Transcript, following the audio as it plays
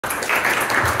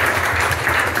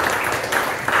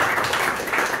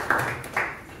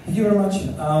you very much.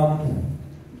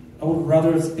 I would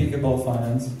rather speak about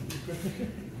finance,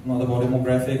 not about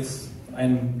demographics. I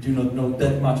do not know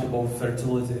that much about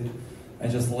fertility. I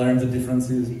just learned the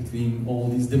differences between all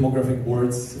these demographic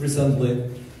words recently.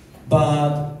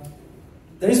 But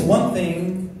there is one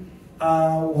thing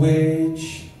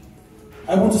which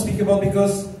I want to speak about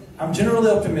because I'm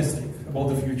generally optimistic about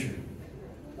the future.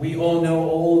 We all know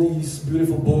all these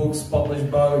beautiful books published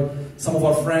by some of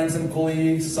our friends and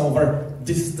colleagues, some of our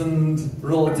distant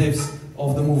relatives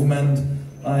of the movement,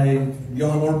 like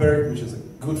Johann Norberg, which is a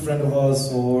good friend of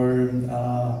us, or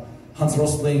Hans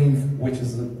Rosling, which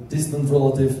is a distant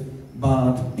relative,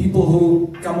 but people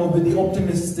who come up with the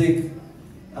optimistic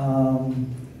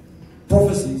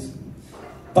prophecies.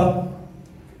 But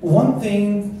one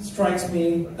thing strikes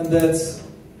me, and that's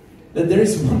that there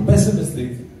is one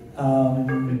pessimistic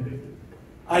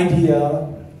idea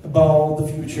about the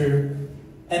future,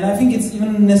 and I think it's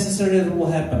even necessary that it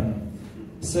will happen.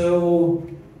 So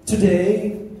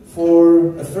today,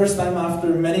 for the first time after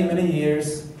many, many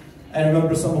years, I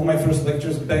remember some of my first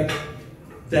lectures back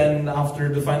then after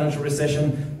the financial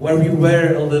recession, where we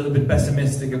were a little bit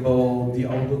pessimistic about the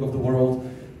outlook of the world.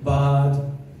 But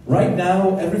right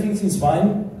now, everything seems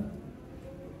fine,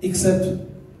 except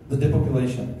the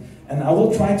depopulation. And I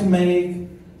will try to make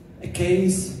a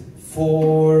case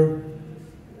for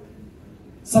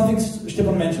something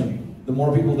Stepan mentioned. The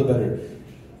more people, the better.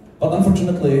 But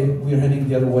unfortunately, we are heading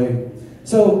the other way.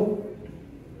 So,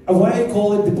 why I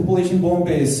call it the depopulation bomb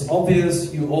is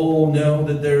obvious. You all know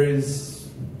that there is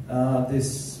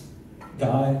this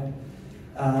guy,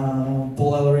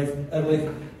 Paul Ehrlich,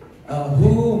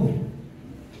 who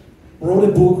wrote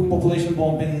a book, Population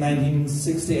Bomb, in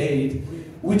 1968,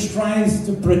 which tries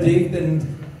to predict and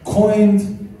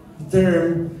coined the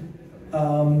term,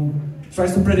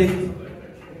 tries to predict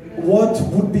what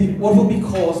would be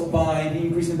caused by the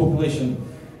increase in population.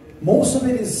 Most of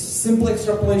it is simple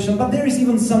extrapolation, but there is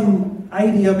even some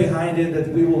idea behind it that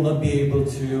we will not be able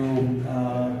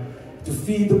to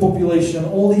feed the population,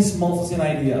 all these Malthusian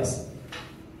ideas.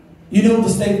 You know the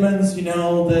statements, you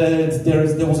know that there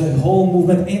was a whole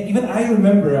movement. Even I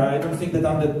remember, I don't think that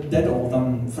I'm that old,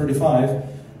 I'm 35,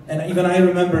 and even I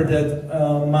remember that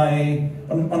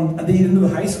at the end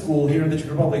of high school here in the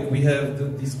Czech Republic, we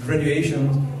have these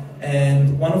graduations,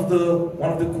 and one of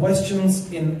the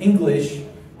questions in English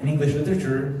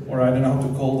literature, or I don't know how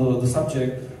to call the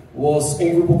subject, was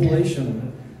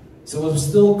overpopulation. So it was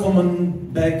still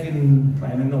common back in, I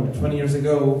don't know, 20 years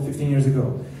ago, 15 years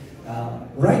ago.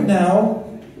 Right now,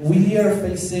 we are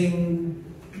facing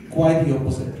quite the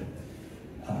opposite.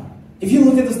 If you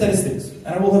look at the statistics,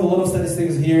 and I will have a lot of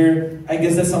statistics here, I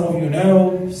guess that some of you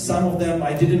know, some of them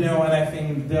I didn't know, and I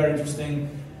think they are interesting.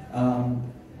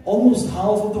 Almost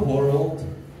half of the world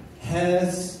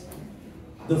has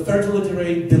the fertility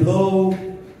rate below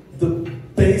the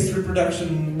base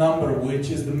reproduction number, which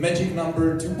is the magic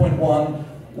number 2.1,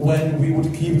 when we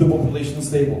would keep the population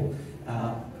stable,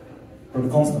 or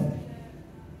constant.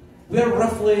 We are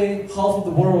roughly half of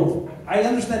the world. I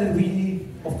understand that we,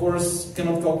 of course,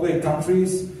 cannot calculate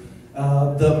countries.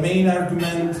 The main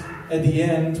argument at the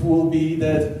end will be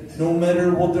that no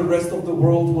matter what the rest of the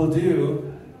world will do,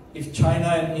 if China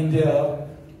and India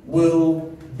will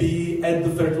be at the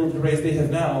fertility rates they have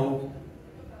now,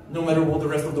 no matter what the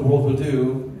rest of the world will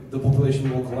do, the population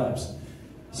will collapse.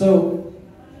 So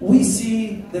we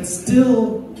see that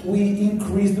still we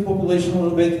increase the population a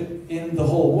little bit in the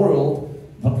whole world,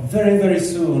 but very, very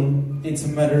soon, it's a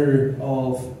matter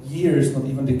of years, not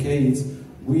even decades,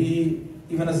 we,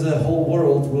 even as a whole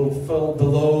world, will fall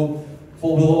below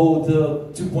the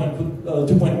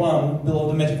 2.1, below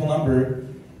the magical number,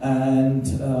 and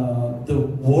the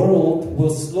world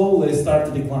will slowly start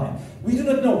to decline. We do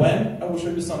not know when. I will show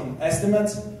you some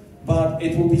estimates, but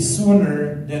it will be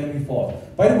sooner than we thought.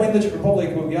 By the way, in the Czech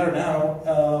Republic, where we are now,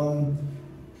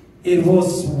 it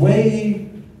was way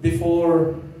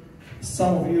before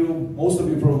some of you, most of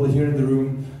you probably here in the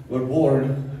room, were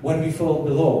born, when we fell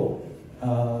below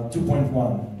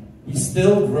 2.1. We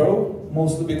still grow,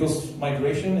 mostly because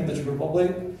migration in the Czech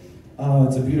Republic.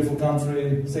 It's a beautiful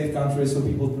country, safe country, so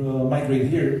people migrate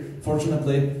here,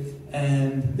 fortunately,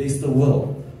 and they still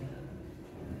will.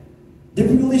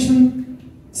 Depopulation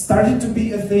started to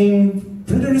be a thing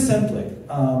pretty recently.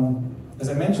 As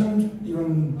I mentioned,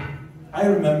 even I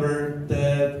remember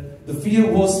that the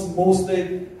fear was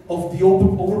mostly of the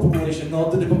overpopulation,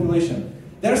 not the depopulation.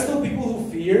 There are still people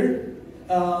who fear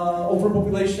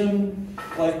overpopulation,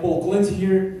 like Paul Collins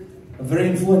here, a very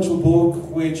influential book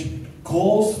which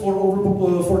calls for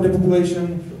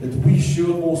depopulation, that we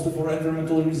should, mostly for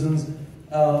environmental reasons,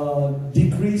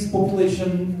 decrease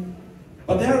population.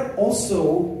 But there are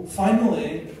also,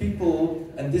 finally, people,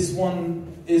 and this one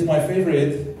is my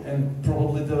favorite, and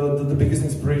probably the biggest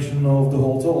inspiration of the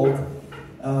whole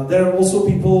talk. There are also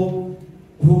people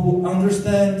who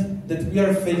understand that we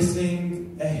are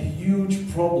facing a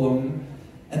huge problem,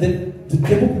 and that the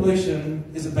depopulation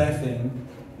is a bad thing,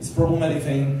 it's a problematic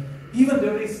thing, even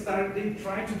though they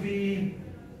try to be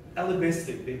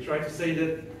alibistic. They try to say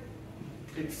that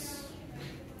it's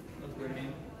not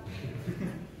working.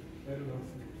 I don't know.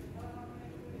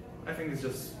 I think it's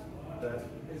just that.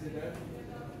 Is it that?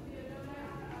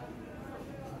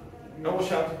 I will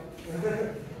shout.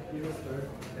 You will start.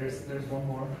 There's one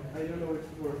more. I don't know if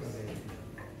it works.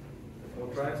 I'll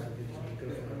try it.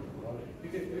 You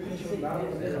can show it loud.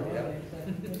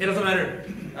 It doesn't matter.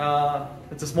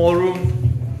 It's a small room.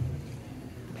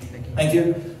 Thank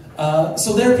you.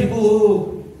 So there are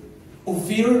people who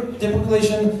fear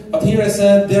depopulation, but here I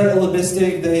said they're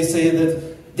alibistic. They say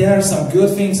that there are some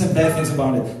good things and bad things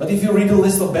about it. But if you read the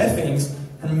list of bad things,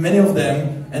 many of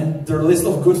them, and their list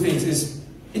of good things is,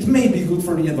 it may be good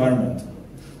for the environment.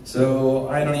 So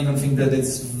I don't even think that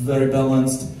it's very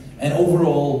balanced. And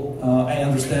overall, I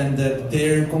understand that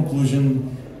their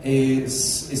conclusion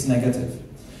is negative.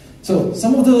 So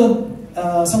some of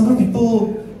the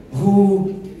people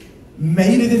who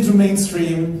made it into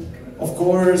mainstream, of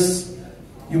course,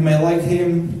 you may like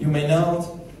him, you may not,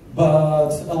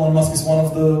 but Elon Musk is one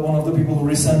of the people who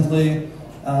recently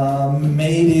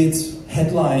made it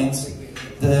headlines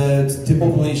that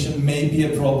depopulation may be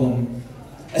a problem,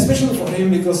 especially for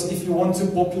him, because if you want to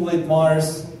populate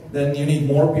Mars, then you need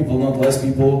more people, not less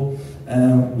people.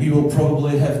 We will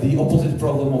probably have the opposite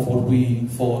problem of what we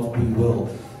thought we will.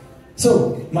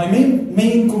 So my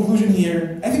main conclusion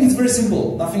here, I think it's very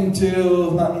simple, nothing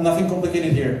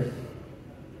complicated here.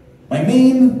 My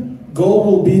main goal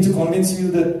will be to convince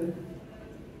you that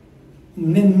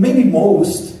maybe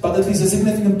most, but at least a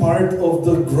significant part of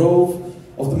the growth,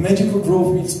 of the magical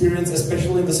growth we experienced,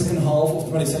 especially in the second half of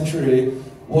the 20th century,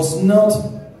 was not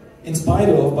in spite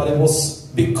of, but it was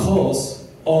because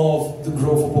of the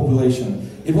growth of population.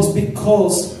 It was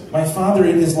because my father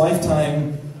in his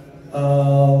lifetime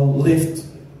lived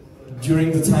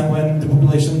during the time when the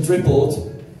population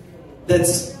tripled.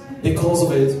 That's because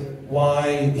of it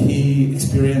why he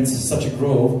experienced such a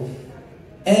growth.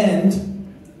 And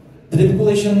the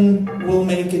depopulation will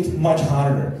make it much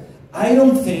harder. I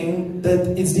don't think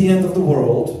that it's the end of the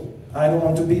world. I don't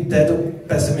want to be that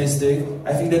pessimistic.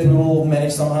 I think that we will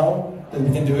manage somehow, that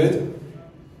we can do it.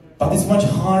 But it's much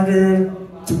harder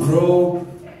to grow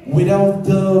without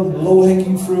the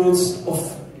low-hanging fruits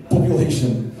of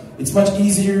population. It's much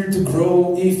easier to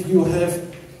grow if you have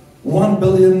 1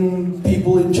 billion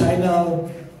people in China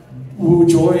who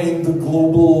join the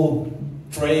global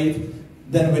trade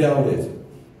than without it.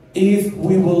 If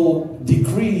we will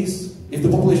decrease, if the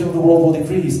population of the world will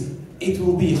decrease, it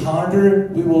will be harder.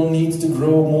 We will need to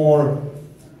grow more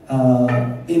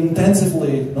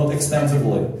intensively, not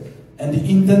extensively. And the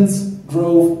intense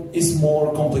growth is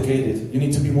more complicated. You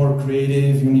need to be more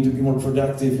creative, you need to be more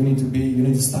productive, you need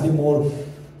to study more.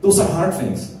 Those are hard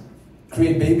things.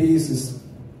 Create babies is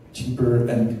cheaper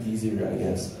and easier, I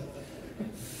guess.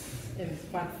 It's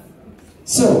fun.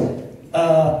 So,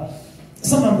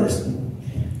 some numbers.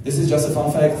 This is just a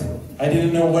fun fact. I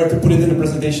didn't know where to put it in the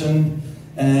presentation,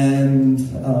 and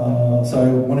so I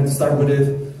wanted to start with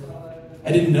it.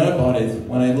 I didn't know about it.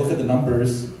 When I look at the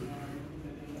numbers,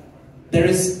 there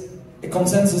is a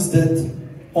consensus that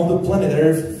on the planet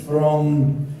Earth,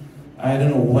 from I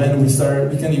don't know when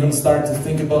we can even start to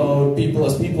think about people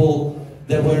as people,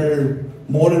 there were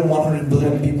more than 100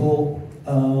 billion people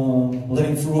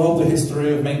living throughout the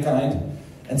history of mankind,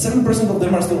 and 7% of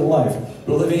them are still alive.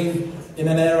 We're living in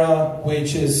an era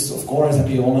which is, of course, and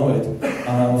we all know it,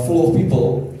 full of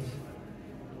people.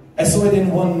 I saw it in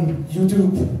one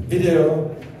YouTube video,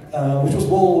 which was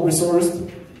well resourced,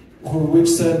 which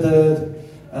said that,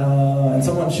 and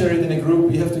someone shared it in a group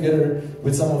we have together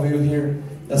with some of you here,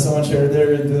 someone shared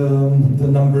there the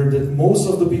number that most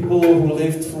of the people who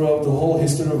lived throughout the whole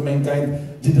history of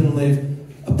mankind didn't live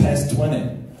past 20,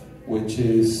 which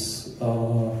is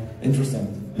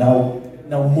interesting. Now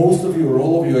most of you, or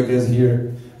all of you I guess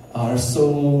here, are so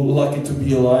lucky to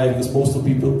be alive, because most of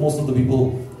the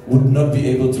people would not be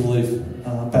able to live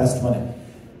past 20.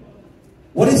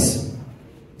 What is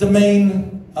the main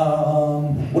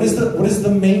what is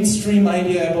the mainstream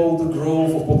idea about the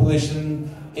growth of population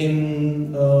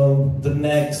in the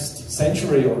next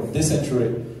century or this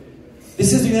century?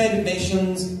 This is the United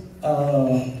Nations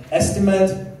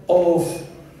estimate of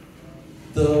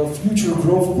the future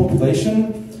growth of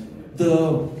population.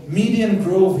 The median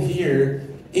growth here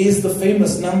is the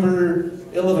famous number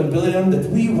 11 billion, that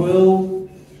we will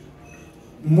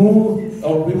move,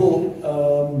 or we will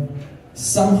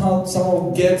somehow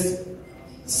get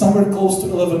somewhere close to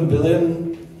 11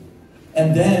 billion,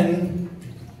 and then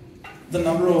the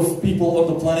number of people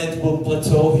on the planet will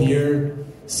plateau here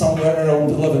somewhere around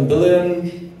 11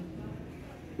 billion.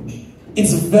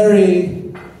 It's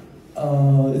very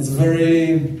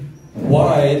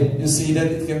wide. You see that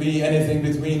it can be anything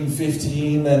between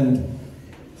 15 and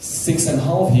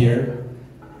 6.5 here.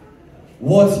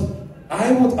 What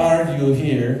I would argue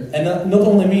here, and not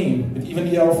only me, but even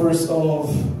the authors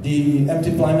of the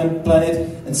Empty Planet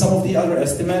and some of the other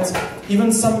estimates,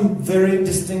 even some very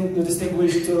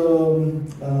distinguished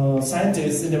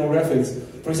scientists in demographics.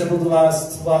 For example, the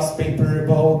last paper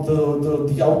about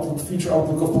the future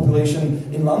outlook of population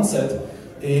in Lancet,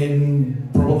 in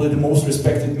probably the most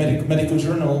respected medical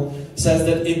journal, says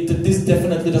that this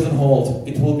definitely doesn't hold.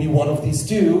 It will be one of these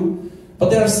two. But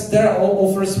there are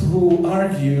authors who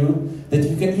argue that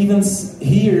you can even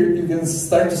here you can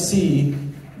start to see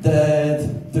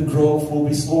that the growth will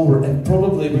be slower, and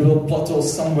probably we will plateau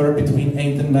somewhere between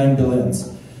 8 and 9 billions.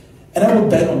 And I would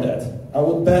bet on that. I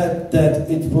would bet that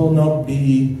it will not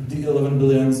be the 11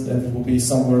 billions, that it will be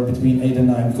somewhere between 8 and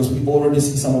 9, because we already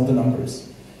see some of the numbers.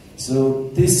 So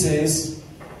this is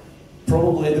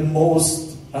probably the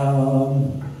most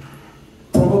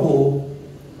probable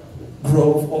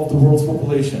growth of the world's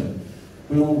population.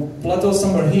 We will plateau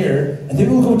somewhere here, and then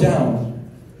we'll go down.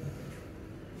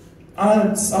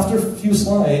 And after a few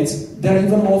slides, there are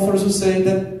even authors who say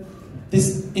that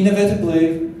this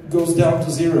inevitably goes down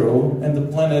to zero, and the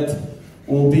planet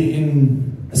will be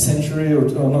in a century, or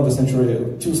not a century,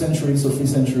 2 centuries or 3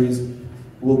 centuries,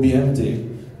 will be empty.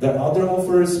 There are other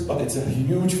authors, but it's a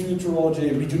huge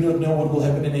futurology. We do not know what will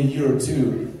happen in a year or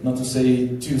two, not to say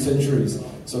 2 centuries.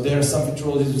 So there are some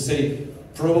futurologists who say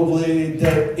probably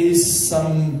there is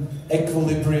some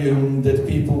equilibrium, that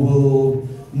people will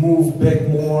move back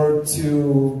more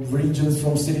to regions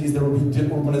from cities. There will be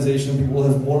urbanization, people will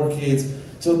have more kids.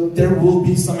 So there will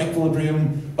be some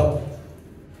equilibrium, but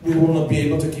we will not be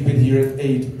able to keep it here at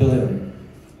 8 billion,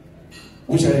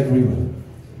 which I agree with.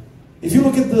 If you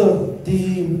look at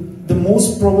the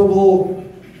most probable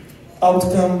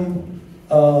outcome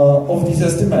of these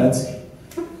estimates,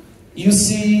 you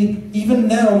see, even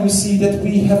now, you see that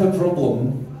we have a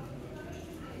problem.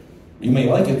 You may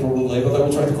like it probably, but I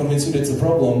will try to convince you that it's a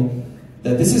problem.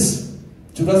 That this is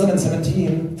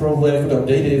 2017, probably I could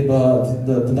update it, but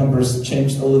the numbers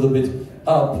changed a little bit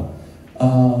up.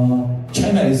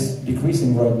 China is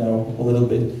decreasing right now a little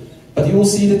bit. But you will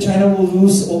see that China will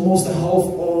lose almost half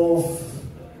of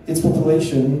its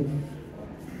population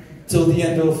till the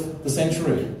end of the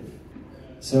century.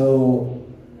 So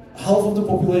half of the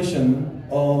population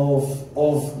of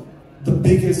the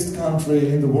biggest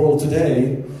country in the world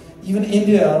today, even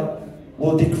India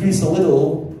will decrease a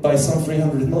little by some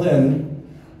 300 million.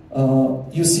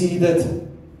 You see that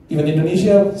even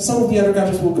Indonesia, some of the other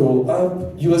countries will go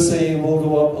up. USA will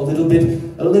go up a little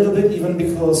bit even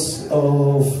because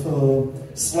of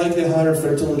slightly higher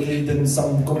fertility than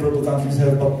some comparable countries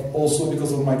have, but also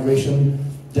because of migration.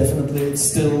 Definitely, it's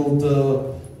still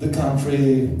the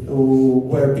country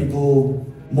where people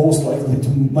most likely to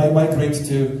migrate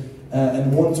to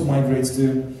and want to migrate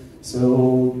to.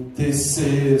 So this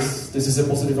is a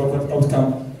positive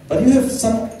outcome. But you have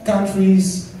some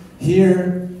countries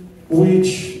here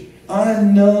which are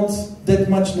not that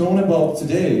much known about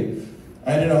today.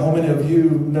 I don't know how many of you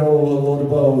know a lot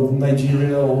about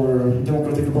Nigeria or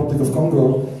Democratic Republic of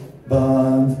Congo,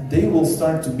 but they will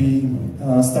start to be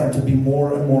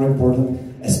more and more important,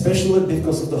 especially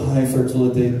because of the high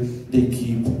fertility they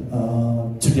keep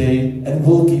today and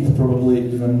will keep probably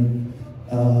even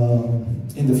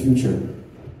in the future.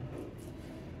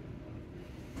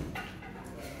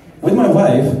 With my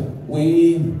wife,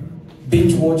 we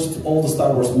binge-watched all the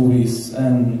Star Wars movies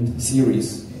and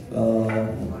series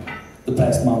the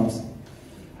past months.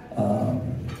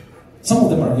 Some of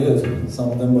them are good,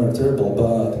 some of them are terrible,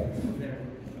 but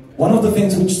one of the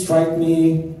things which struck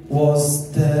me was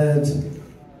that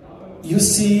you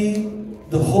see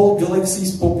the whole galaxy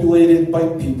is populated by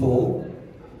people.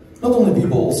 Not only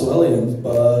people, also aliens,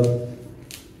 but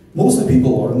mostly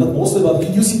people, or not mostly, but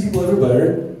you see people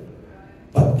everywhere.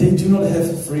 But they do not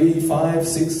have 3, 5,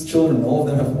 6 children. All of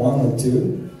them have 1 or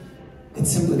 2. It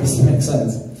simply doesn't make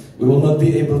sense. We will not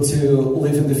be able to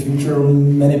live in the future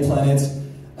on many planets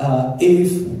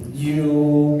if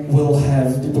you will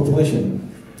have depopulation.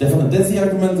 Definitely, that's the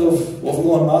argument of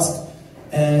Elon Musk,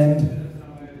 and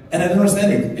I don't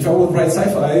understand it. If I would write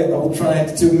sci-fi, I would try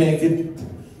to make it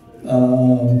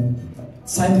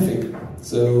scientific.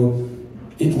 So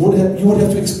you would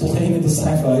have to explain in the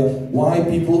sci-fi why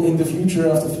people in the future,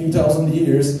 after a few thousand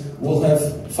years, will have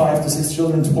 5 to 6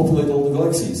 children to populate all the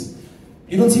galaxies.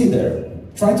 You don't see it there.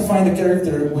 Try to find a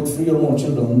character with 3 or more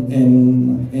children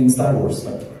in Star Wars,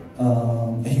 like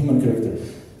a human character.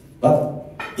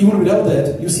 But even without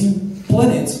that, you see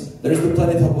planets. There's the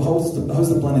planet, how's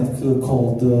the planet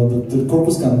called? The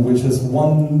Corpuscan, which has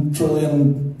 1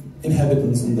 trillion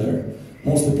inhabitants in there,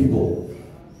 mostly people.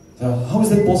 So how is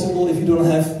that possible if you don't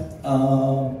have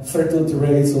fertility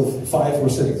rates of 5 or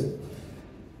 6?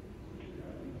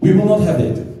 We will not have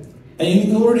it, and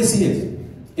you already see it.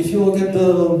 If you look at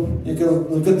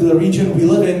the region we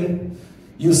live in,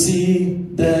 you see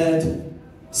that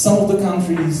some of the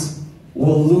countries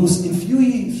will lose in few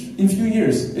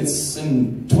years. It's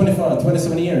in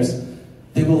 27 years.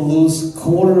 They will lose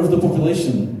quarter of the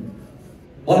population.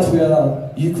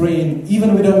 Latvia, Ukraine,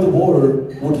 even without the war,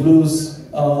 would lose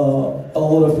a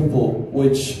lot of people,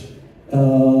 which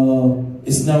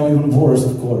is now even worse,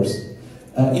 of course.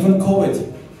 Even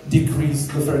COVID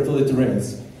decreased the fertility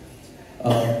rates.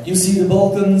 You see the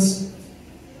Balkans.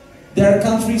 There are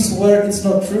countries where it's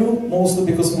not true, mostly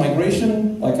because of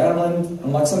migration, like Ireland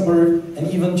and Luxembourg, and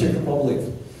even Czech Republic.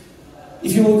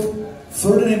 If you look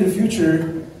further in the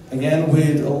future, again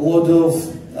with a lot of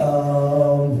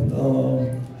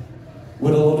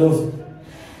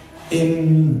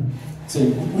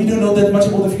we don't know that much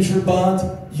about the future, but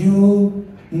you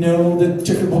know that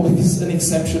Czech Republic is an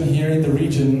exception here in the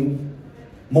region,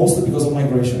 mostly because of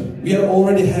migration. We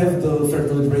already have the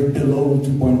fertility rate below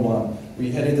 2.1.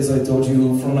 We had it, as I told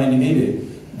you, from 1980,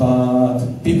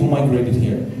 but people migrated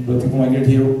here.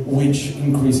 Which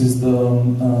increases the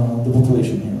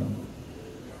population here.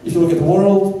 If you look at the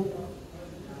world,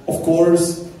 of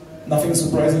course, nothing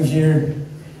surprising here,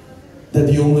 that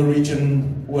the only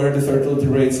region where the fertility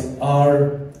rates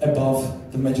are above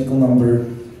the magical number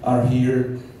are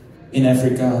here in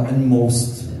Africa, and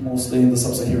mostly in the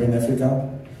sub-Saharan Africa.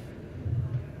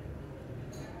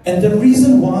 And the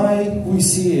reason why we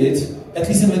see it, at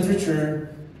least in literature,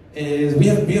 is we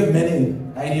have many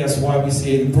ideas why we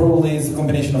see it, and probably it's a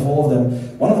combination of all of them.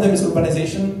 One of them is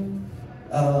urbanization.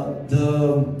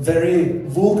 The very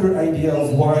vulgar idea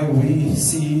of why we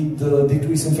see the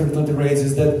decrease in fertility rates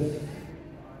is that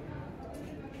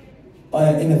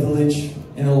in a village,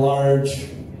 on a large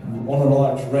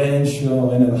ranch, in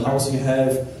a house you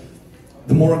have,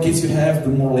 the more kids you have, the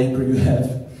more labor you have.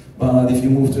 But if you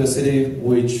move to a city,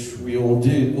 which we all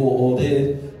did,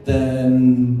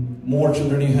 then more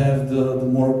children you have, the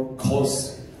more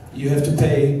costs you have to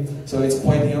pay. So it's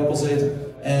quite the opposite.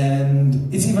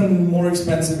 And it's even more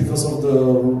expensive because of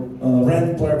the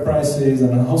rent prices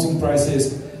and housing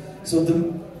prices. So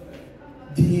the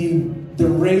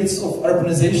rates of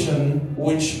urbanization,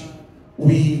 which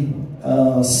we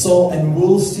saw and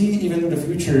will see even in the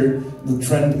future, the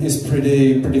trend is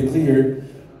pretty clear,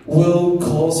 will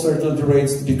cause fertility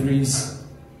rates to decrease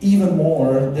even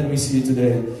more than we see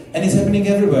today. And it's happening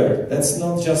everywhere. That's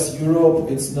not just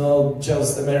Europe, it's not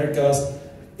just Americas,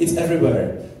 it's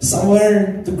everywhere.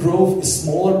 Somewhere the growth is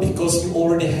smaller because you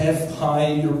already have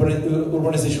high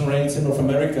urbanization rates in North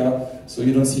America, so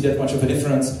you don't see that much of a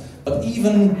difference. But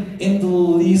even in the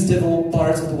least developed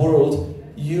parts of the world,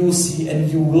 you see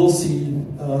and you will see,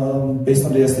 based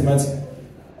on the estimates,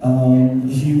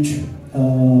 huge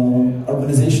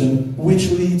urbanization, which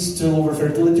leads to lower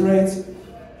fertility rates.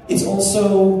 It's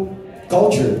also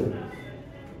culture.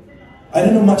 I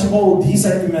don't know much about these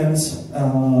arguments.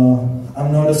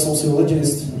 I'm not a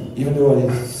sociologist, even though I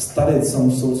studied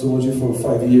some sociology for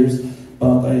 5 years,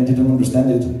 but I didn't understand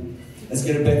it. As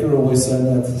Gary Becker always said,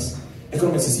 that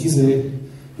economics is easy.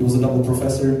 He was a Nobel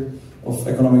professor of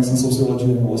economics and sociology,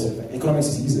 and always said, economics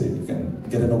is easy. You can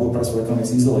get a Nobel Prize for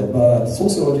economics easily, but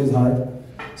sociology is hard.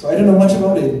 So I don't know much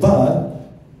about it, but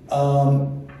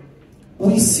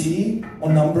we see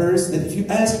on numbers that if you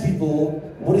ask people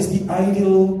what is the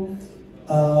ideal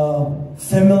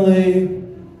family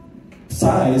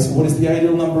size, what is the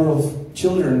ideal number of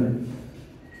children,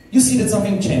 you see that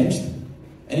something changed,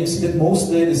 and you see that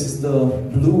mostly, this is the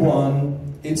blue one,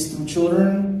 it's 2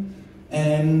 children,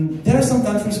 and there are some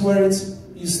countries where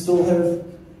you still have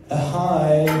a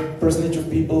high percentage of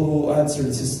people who answer,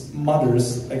 this is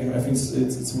mothers, I think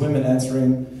it's women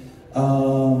answering,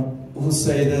 who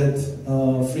say that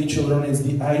 3 children is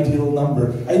the ideal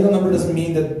number. Ideal number doesn't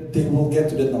mean that they will get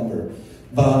to that number,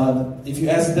 but if you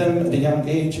ask them at a young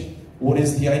age, what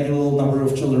is the ideal number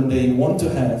of children they want to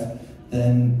have,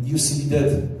 then you see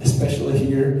that, especially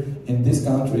here in this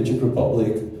country, Czech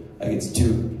Republic, like it's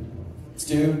 2. It's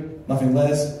 2, nothing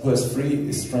less. Who has 3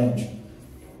 is strange.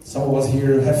 some of us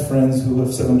here have friends who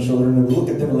have 7 children, and we look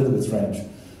at them a little bit strange.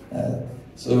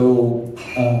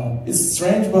 It's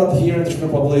strange, but here in the Czech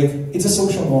Republic, it's a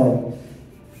social norm.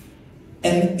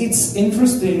 And it's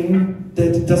interesting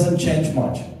that it doesn't change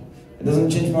much. It doesn't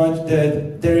change much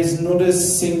that there is not a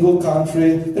single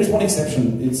country. There's one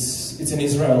exception, it's in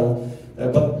Israel.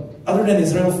 But other than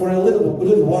Israel, for a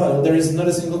little while, there is not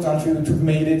a single country which have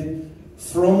made it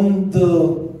from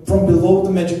below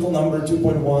the magical number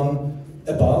 2.1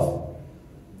 above.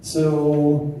 So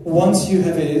once you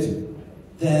have it,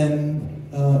 then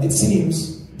it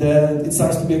seems that it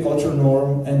starts to be a cultural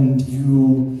norm, and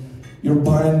you're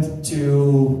bound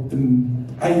to the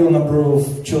ideal number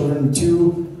of children,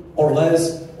 2 or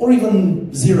less, or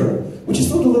even 0, which is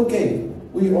totally okay.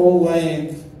 We all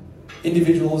like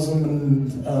individualism,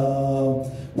 and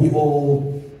we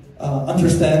all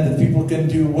understand that people can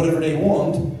do whatever they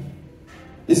want.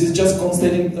 This is just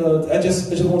constating, I just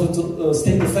wanted to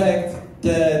state the fact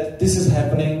that this is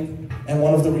happening, and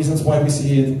one of the reasons why we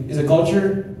see it is a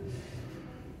culture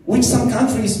which some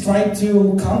countries try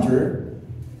to counter.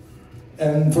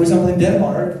 And for example, in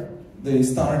Denmark, they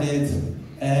started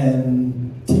an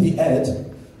TV ad,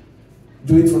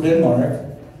 do it for Denmark.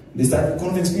 They started to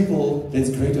convince people that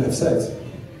it's great to have sex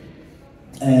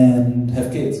and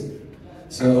have kids.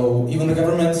 So even the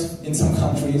governments in some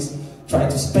countries try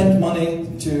to spend money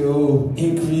to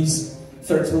increase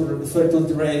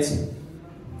fertility rates.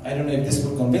 I don't know if this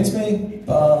will convince me,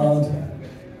 but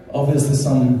obviously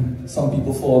some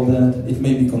people thought that it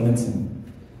may be convincing.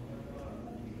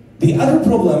 The other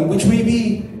problem, which may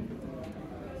be,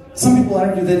 some people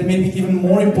argue that it may be even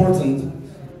more important,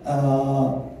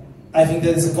 I think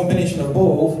that it's a combination of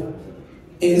both,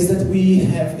 is that we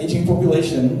have aging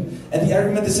population, and the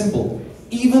argument is simple.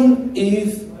 Even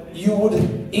if you would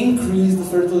increase the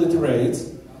fertility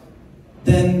rates,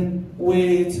 then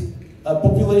with a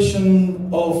population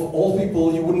of old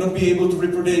people, you would not be able to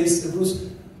reproduce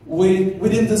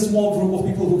within the small group of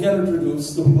people who can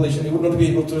reproduce the population. You would not be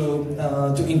able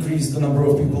to increase the number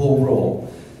of people overall.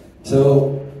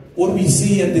 So what we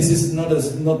see, and this is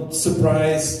not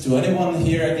surprise to anyone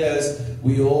here, I guess,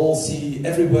 we all see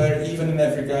everywhere, even in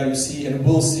Africa, you see and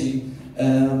will see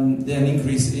an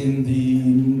increase in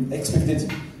the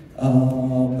expected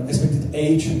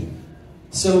age.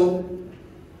 So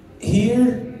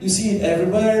here you see it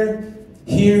everywhere.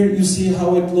 Here you see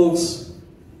how it looks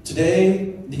today.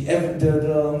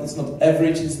 It's not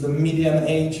average, it's the median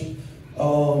age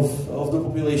of the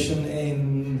population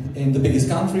in the biggest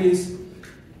countries.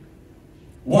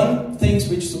 One thing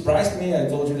which surprised me, I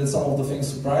told you that some of the things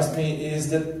surprised me, is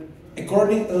that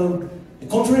contrary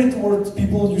to what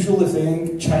people usually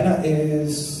think, China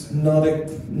is not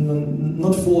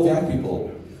full of young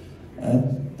people.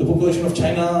 The population of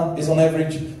China is on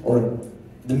average, or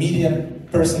the median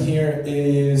person here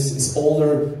is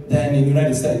older than in the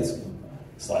United States.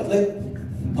 Slightly,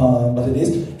 but it is,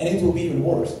 and it will be even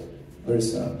worse very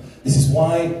soon. This is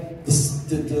why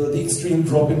the extreme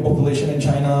drop in population in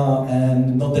China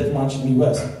and not that much in the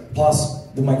US, plus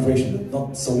the migration, that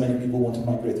not so many people want to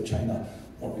migrate to China,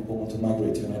 more people want to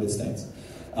migrate to the United States.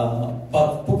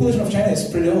 But population of China is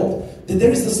pretty old. There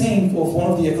is the saying of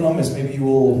one of the economists, maybe you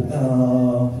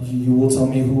will tell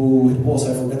me who it was,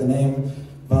 I forget the name,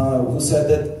 who said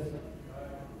that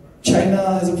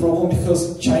China has a problem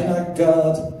because China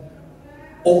got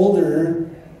older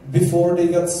before they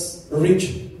got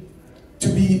rich to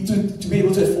be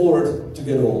able to afford to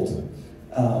get old,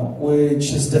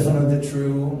 which is definitely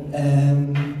true,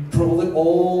 and probably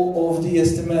all of the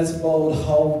estimates about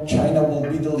how China will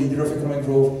be the leader of economic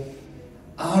growth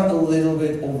are a little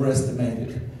bit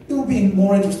overestimated. It will be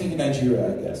more interesting in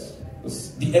Nigeria, I guess,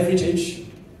 because the average age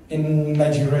in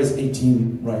Nigeria is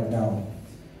 18 right now.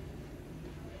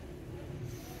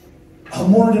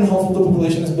 More than half of the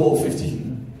population is below 15.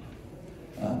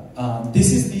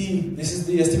 This is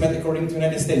the estimate according to the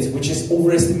United States, which is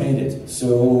overestimated.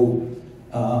 So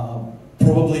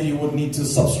probably you would need to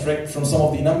subtract from some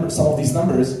of these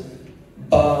numbers,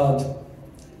 but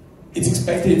it's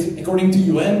expected, according to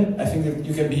UN, I think that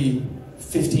you can be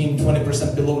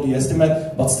 15-20% below the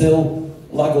estimate, but still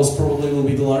Lagos probably will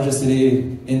be the largest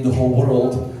city in the whole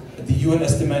world. The UN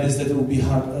estimate is that it will be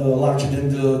larger than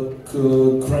the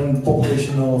current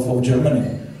population of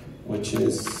Germany, which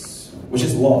is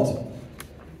a lot.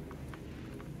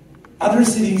 Other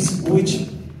cities which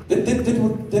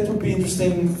that would be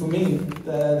interesting for me.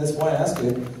 That's why I asked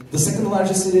it. The second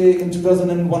largest city in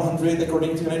 2100,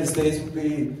 according to the United States, would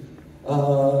be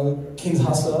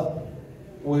Kinshasa,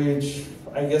 which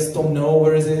I guess don't know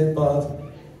where is it, but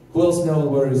who else knows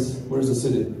where is the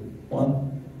city?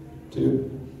 1, 2,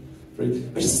 3.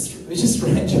 Which is which is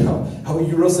strange how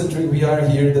Eurocentric we are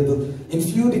here, that in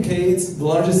few decades, the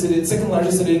largest city, second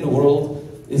largest city in the world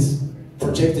is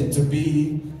projected to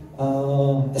be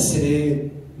a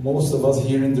city most of us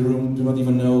here in the room do not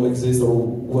even know exists or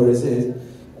where is it,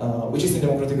 which is the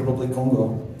Democratic Republic of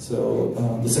Congo.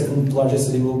 So the second largest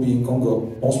city will be in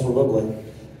Congo, most probably.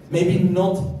 Maybe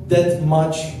not that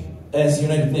much as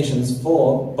United Nations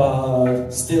thought,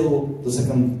 but still the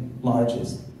second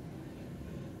largest.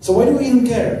 So why do we even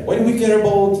care? Why do we care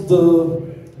about the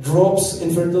drops in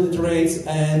fertility rates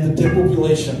and the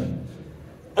depopulation?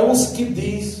 I will skip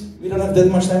these. We don't have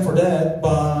that much time for that,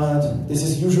 but this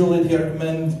is usually the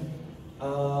argument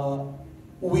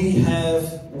we have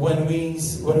when we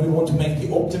want to make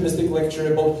the optimistic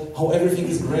lecture about how everything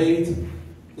is great.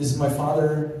 This is my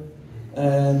father,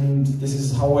 and this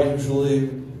is how I usually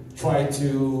try to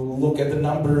look at the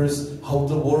numbers, how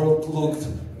the world looked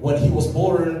when he was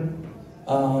born,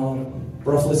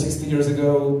 roughly 60 years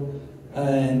ago,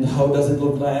 and how does it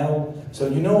look now. So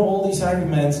you know all these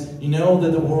arguments, you know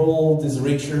that the world is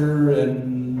richer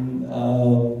and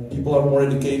people are more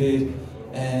educated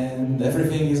and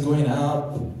everything is going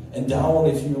up and down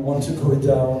if you want to go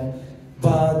down.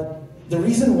 But the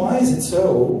reason why is it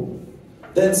so,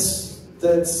 that's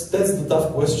the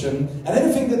tough question. And I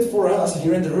don't think that for us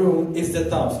here in the room it's that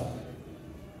tough.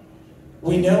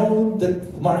 We know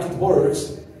that market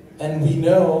works, and we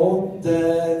know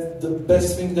that the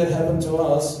best thing that happened to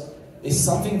us is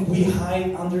something we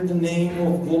hide under the name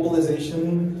of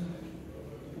globalization.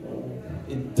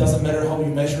 It doesn't matter how you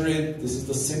measure it. This is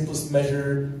the simplest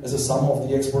measure as a sum of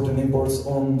the export and imports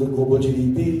on the global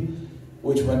GDP,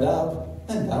 which went up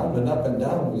and down and up and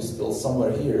down. We're still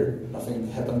somewhere here. Nothing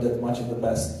happened that much in the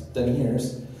past 10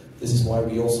 years. This is why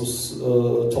we also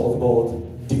talk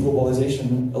about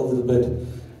deglobalization a little bit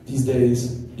these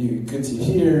days. You could see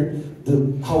here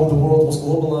how the world was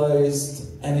globalized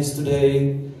and is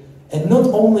today. And not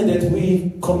only that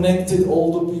we connected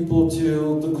all the people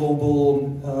to the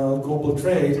global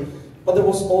trade, but there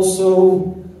was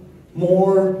also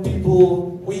more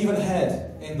people we even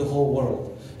had in the whole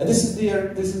world. And this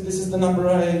is the number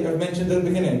I mentioned at the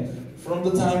beginning. From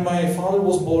the time my father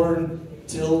was born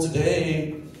till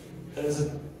today,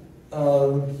 the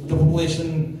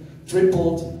population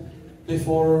tripled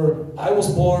before I was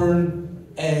born,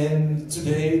 and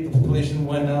today the population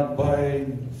went up by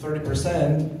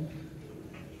 30%.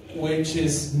 Which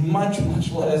is much,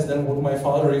 much less than what my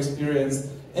father experienced,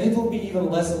 and it will be even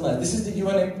less and less. This is the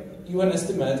UN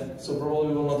estimate, so probably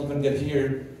we will not even get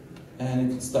here,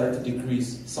 and it will start to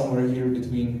decrease somewhere here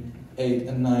between 8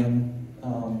 and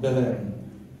 9 billion.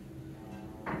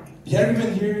 The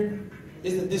argument here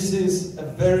is that this is a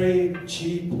very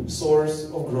cheap source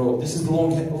of growth. This is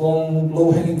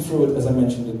low-hanging fruit, as I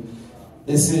mentioned it.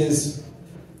 This is.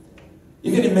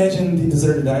 You can imagine the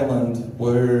deserted island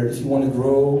where if you want to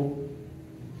grow,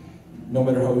 no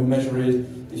matter how you measure it,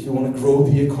 if you want to grow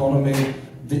the economy,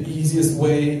 the easiest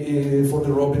way for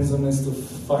the Robinson is to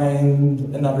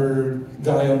find another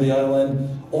guy on the island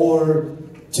or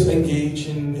to engage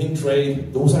in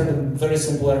trade. Those are the very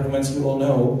simple arguments you all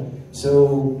know.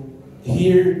 So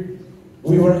here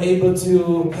we were able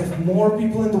to have more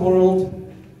people in the world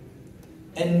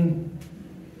and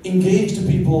engage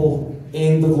the people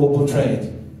in the global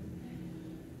trade.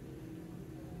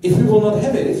 If we will not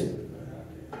have it,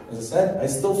 as I said, I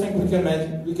still think we can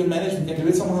manage, we can do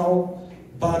it somehow,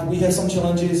 but we have some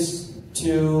challenges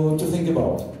to think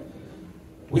about.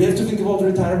 We have to think about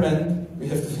retirement, we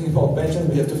have to think about pension,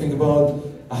 we have to think about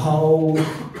how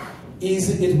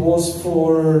easy it was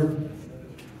for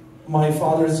my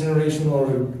father's generation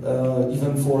or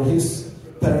even for his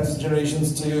parents'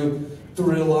 generations to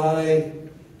rely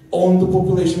on the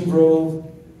population growth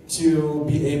to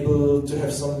be able to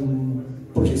have some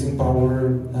purchasing power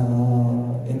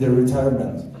in their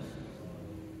retirement.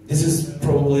 This is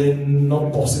probably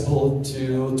not possible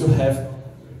to have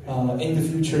in the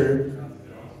future,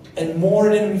 and more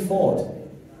than we thought.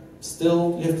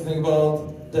 Still, you have to think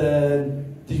about the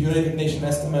United Nations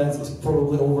estimates is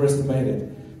probably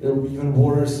overestimated. It will be even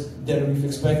worse than we've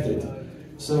expected.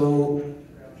 So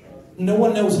no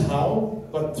one knows how,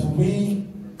 but we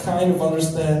kind of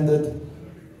understand that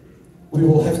we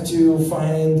will have to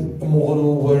find a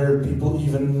model where people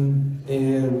even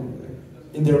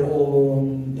in their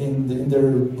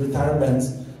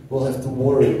retirements will have to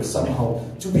work somehow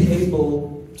to be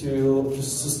able to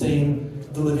sustain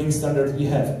the living standard we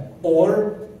have,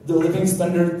 or the living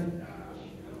standard,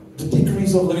 the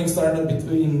decrease of living standard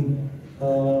between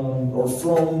or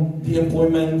from the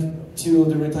employment till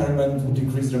the retirement would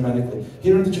decrease dramatically.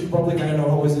 Here in the Czech Republic, I don't know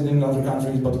how is it in other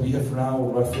countries, but we have now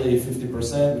roughly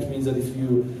 50%, which means that if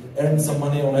you earn some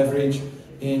money on average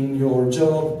in your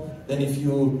job, then if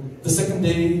you, the second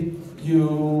day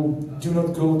you do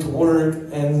not go to work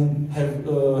and have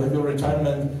your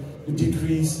retirement, you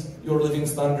decrease your living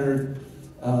standard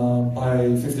by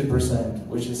 50%,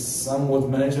 which is somewhat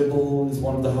manageable. It's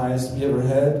one of the highest we ever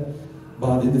had,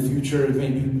 but in the future it may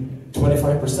be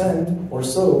 25% or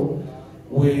so,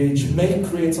 which may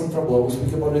create some trouble. I will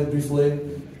speak about it briefly.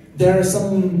 There are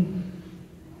some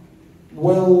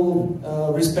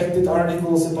well-respected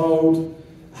articles about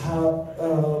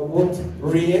what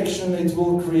reaction it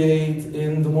will create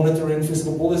in the monetary and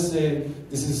fiscal policy.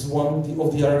 This is one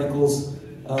of the articles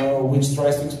which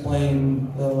tries to explain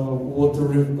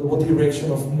what the reaction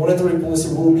of monetary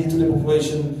policy will be to the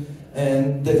population,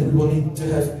 and that we will need to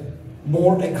have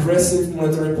more aggressive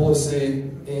monetary policy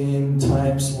in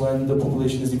times when the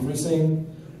population is decreasing.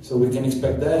 So we can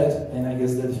expect that, and I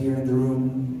guess that here in the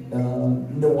room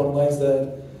no one likes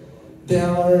that. There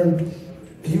are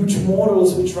huge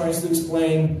models which tries to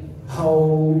explain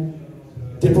how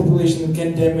depopulation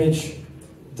can damage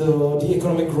the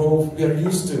economic growth we are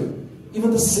used to. Even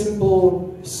the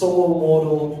simple solar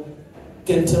model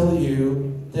can tell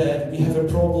you that we have a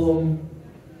problem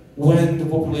when the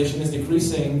population is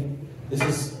decreasing. This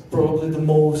is probably the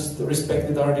most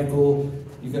respected article.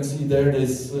 You can see there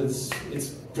it's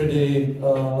pretty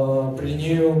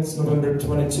new. It's November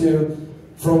 22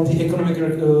 from the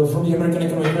American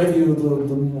Economic Review,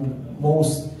 the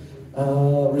most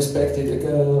respected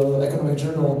economic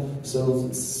journal. So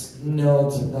it's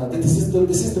not. This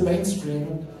is the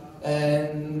mainstream,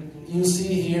 and you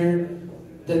see here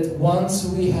that once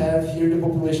we have here the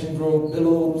population grow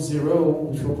below 0,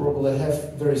 which we'll probably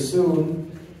have very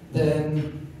soon,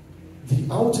 then the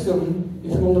outcome,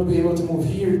 if we want to be able to move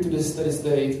here to the steady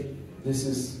state, this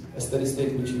is a steady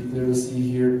state which you clearly see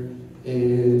here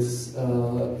is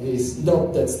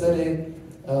not that steady.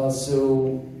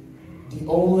 So the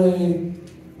only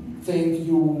thing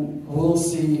you will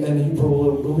see, and we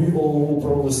all will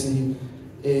probably see,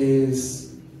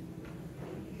 is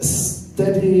a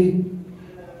steady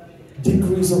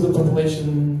decrease of the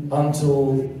population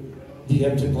until the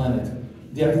empty planet.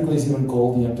 The article is even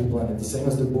called The Empty Planet, the same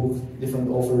as the book, different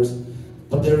authors.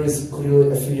 But there is clearly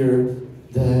a fear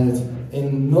that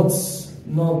in not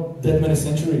that many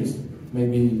centuries,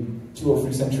 maybe 2 or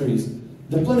 3 centuries,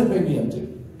 the planet may be empty.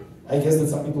 I guess that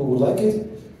some people would like it,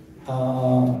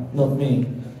 not me.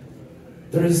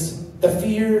 There is a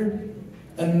fear,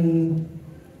 and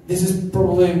this is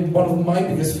probably one of my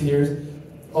biggest fears,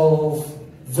 of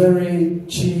very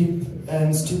cheap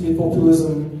and stupid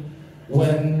populism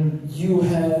when you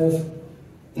have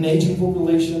an aging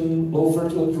population, low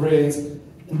fertility rates,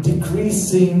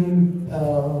 decreasing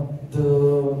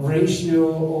the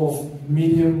ratio of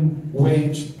medium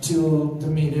wage to the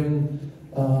medium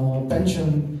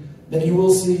pension, then you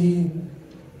will see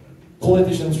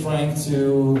politicians trying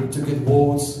to get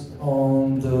votes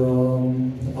from the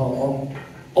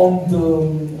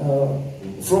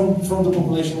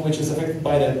population which is affected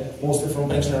by that, mostly from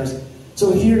pensioners.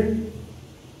 So here,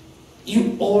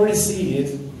 you already see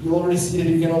it. You already see that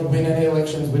you cannot win any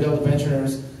elections without the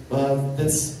pensioners, but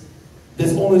that's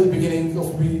only the beginning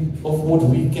of what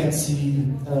we can see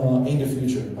in the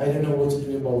future. I don't know what to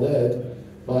do about that,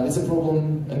 but it's a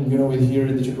problem, and you know it here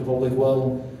in the Czech Republic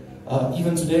well.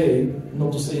 Even today,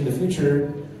 not to say in the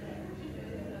future.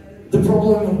 The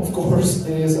problem, of course,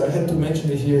 is, I had to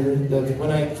mention it here, that when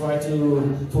I try to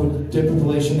put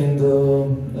depopulation in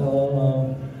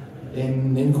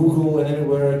in Google and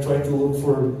anywhere, I try to look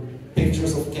for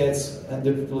pictures of cats and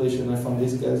depopulation. I found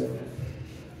this cat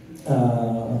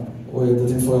with the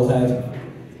tinfoil hat,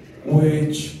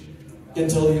 which can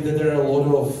tell you that there are a lot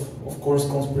of course,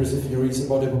 conspiracy theories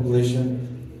about depopulation.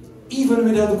 Even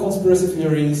without the conspiracy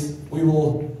theories, we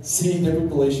will see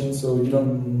depopulation, so you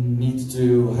don't need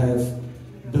to have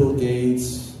Bill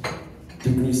Gates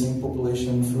decreasing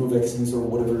population through vaccines or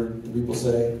whatever the people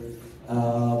say.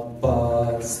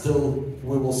 But still,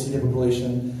 we will see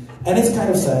depopulation. And it's kind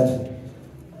of sad.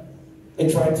 I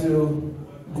tried to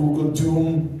Google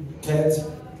Doom cat.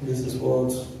 This is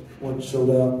what showed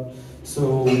up.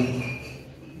 So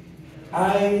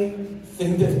I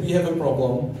think that we have a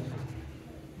problem.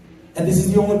 And this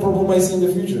is the only problem I see in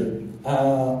the future.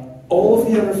 All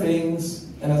of the other things,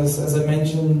 and as I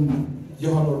mentioned,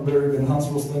 Johan Norberg and Hans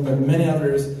Rosling and many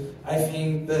others, I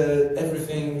think that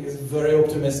everything is very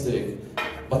optimistic,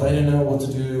 but I don't know what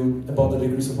to do about the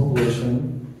decrease of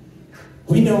population.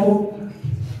 We know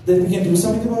that we can do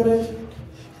something about it.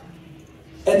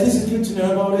 At least it's good to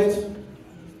know about it.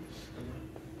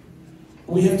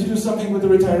 we have to do something with the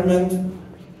retirement.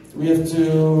 We have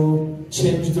to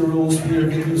change the rules we are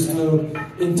used to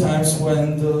in times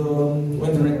when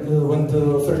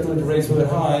the fertility rates were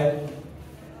high.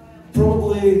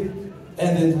 Probably,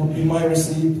 and it would be my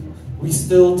receipt, we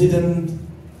still didn't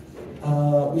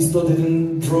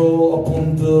draw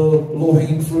upon the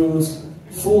low-hanging fruits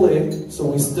fully, so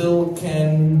we still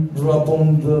can draw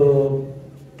upon the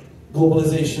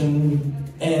globalization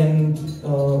and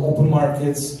open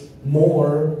markets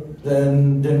more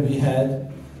than we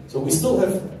had. So we still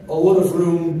have a lot of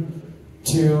room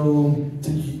to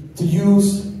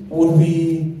use what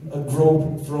we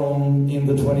grew from in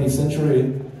the 20th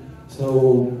century.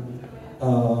 So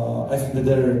I think that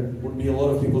there would be a lot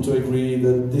of people to agree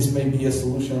that this may be a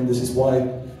solution. This is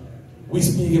why we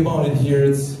speak about it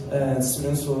here at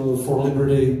Students for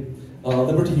Liberty,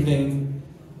 Liberty Evening,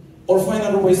 or find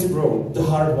other ways to grow, the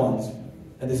hard ones.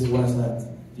 And this is what is that.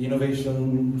 The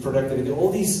innovation, productivity,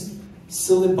 all these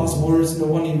silly buzzwords, no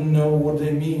one even knows what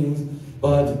they mean,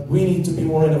 but we need to be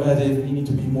more innovative, we need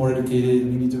to be more educated,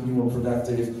 we need to be more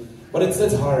productive. But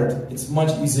that's hard. It's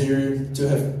much easier to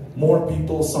have more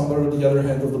people somewhere on the other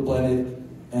end of the planet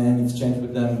and exchange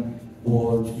with them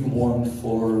what you want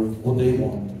for what they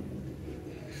want.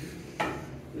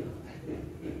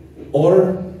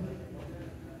 Or,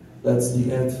 that's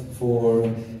the ad for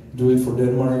Do It for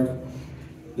Denmark.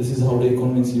 This is how they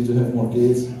convince you to have more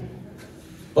kids.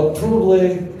 But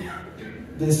probably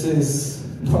this is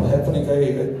not happening.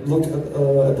 I looked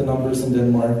at the numbers in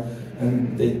Denmark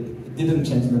and they didn't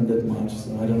change them that much,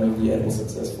 so I don't know if the ad was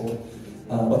successful.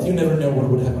 But you never know what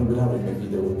would happen without it. Maybe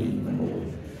there would be even more.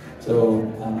 So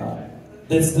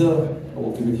that's the. I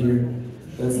will keep it here.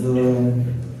 That's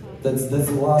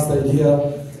the last idea.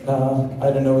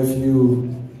 I don't know if you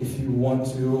want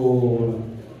to or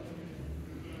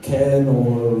can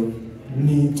or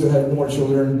need to have more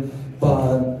children,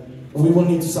 but we will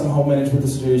need to somehow manage with the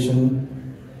situation.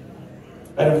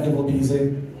 I don't think it will be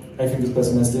easy. I think it's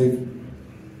pessimistic.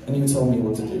 And you tell me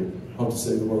what to do, how to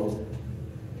save the world.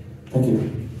 Thank you.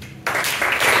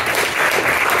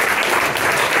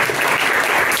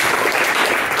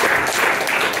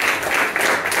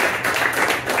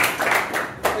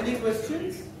 Any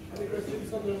questions? Any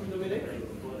questions on the Dominik?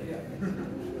 Yeah.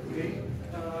 Okay.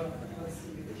 Let's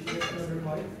see. Another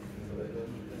mic.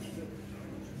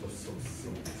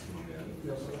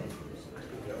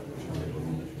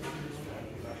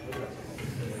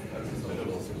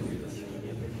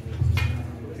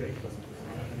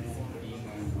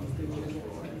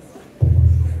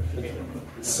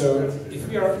 So if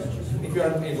we are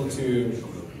able to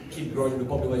keep growing the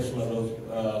population level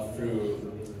through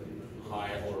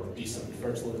high or decent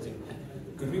fertility,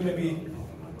 could we maybe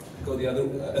go the other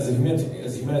as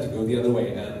humanity go the other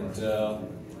way and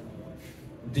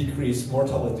decrease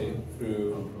mortality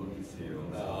through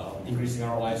increasing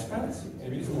our lifespans?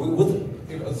 Maybe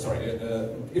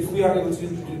if we are able to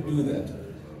do that,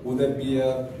 would that be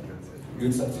a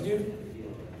good substitute?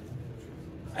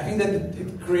 I think that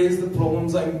it creates the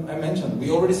problems I mentioned.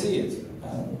 We already see it.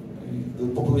 The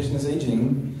population is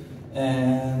aging,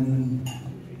 and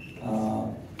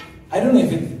I don't know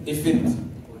if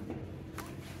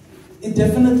it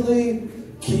definitely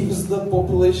keeps the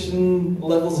population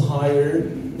levels higher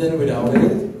than without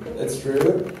it. That's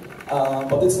true.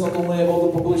 But it's not only about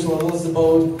the population levels; it's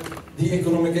about the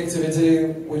economic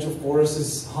activity, which of course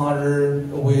is harder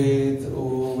with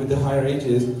the higher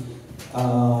ages.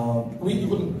 We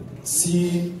will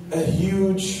see a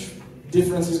huge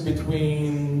differences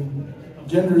between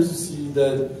genders. You see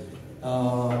that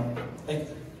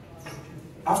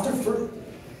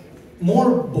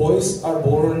more boys are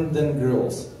born than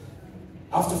girls.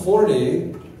 After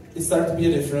 40, it starts to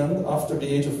be different. After the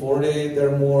age of 40, there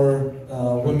are more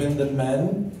women than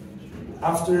men.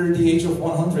 After the age of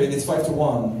 100, it's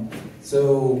 5-to-1.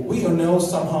 So we know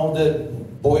somehow that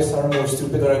boys are more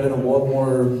stupid, or I don't know what,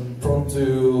 more prone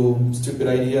to stupid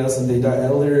ideas, and they die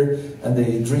earlier, and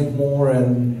they drink more,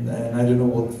 and I don't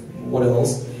know what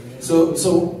else. So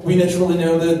we naturally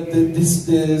know that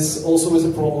this also is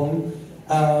a problem.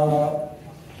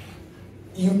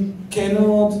 You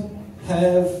cannot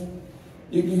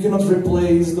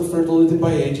replace the fertility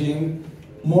by aging.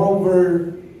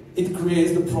 Moreover, it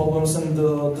creates the problems and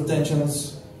the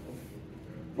tensions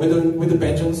with the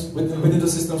pensions, within the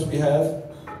systems we have.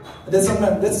 That's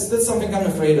something I'm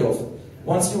afraid of.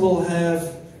 Once you will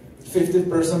have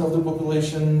 50% of the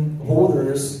population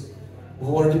holders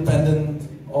who are dependent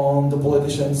on the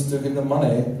politicians to give them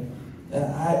money,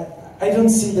 I don't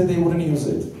see that they wouldn't use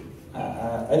it.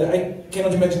 I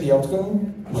cannot imagine the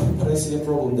outcome, but I see a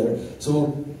problem there.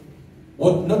 So,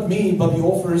 not me, but the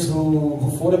authors who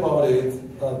thought about it,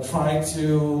 try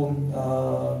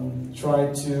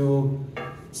to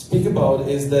speak about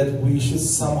is that we should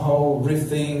somehow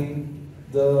rethink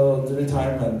the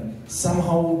retirement,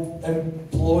 somehow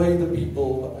employ the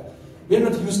people. We are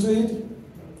not used to it,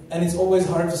 and it's always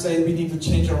hard to say we need to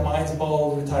change our minds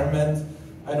about retirement.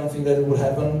 I don't think that it would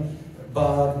happen,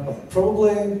 but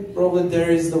probably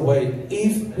there is the way.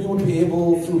 If we would be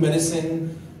able, through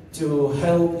medicine, to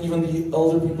help even the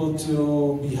elder people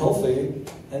to be healthy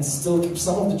and still keep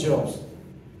some of the jobs.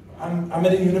 I'm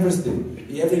at a university.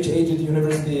 The average age at the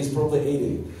university is probably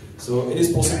 80. So it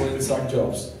is possible in some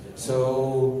jobs.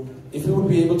 So if we would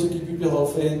be able to keep people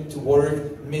healthy to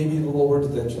work, maybe it will lower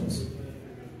the tensions.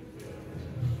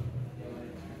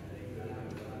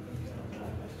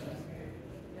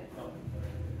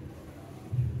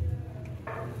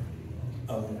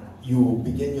 You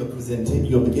begin your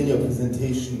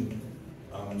presentation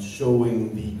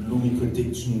showing the gloomy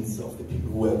predictions of the people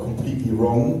who were completely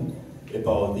wrong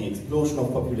about the explosion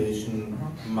of population,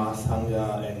 mass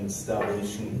hunger and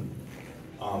starvation,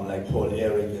 like Paul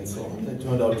Ehrlich and so on. It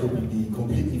turned out to be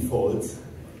completely false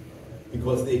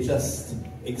because they just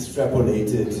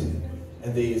extrapolated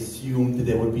and they assumed that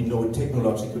there would be no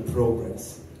technological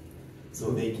progress.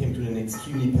 So they came to an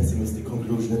extremely pessimistic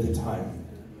conclusion at the time.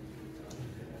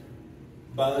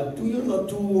 But do you not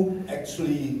do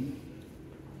actually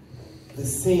the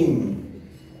same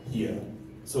here?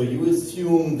 So you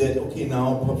assume that, okay,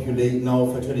 now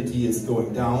fertility is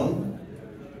going down,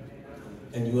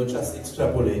 and you are just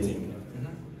extrapolating.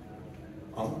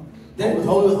 How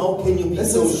can you be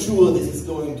so sure this is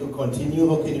going to continue?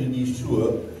 How can you be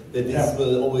sure that this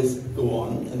will always go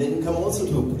on? And then you come also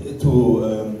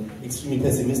to extremely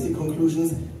pessimistic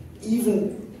conclusions,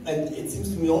 and it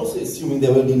seems to me also assuming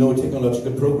there will be no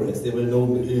technological progress, there will be no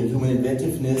human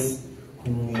inventiveness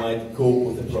who might cope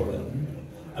with the problem.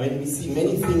 I mean, we see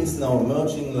many things now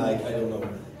emerging, like, I don't know,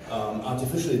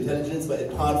 artificial intelligence, but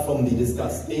apart from the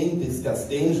discussed dangers,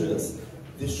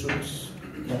 this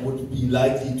would be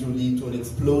likely to lead to an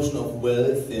explosion of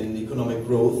wealth and economic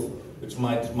growth, which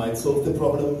might solve the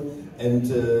problem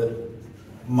and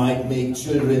might make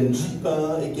children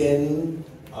cheaper again.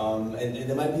 And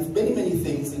there might be many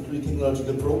things, including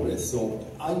technological progress. So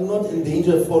are you not in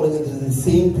danger of falling into the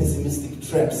same pessimistic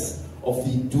traps of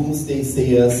the doomsday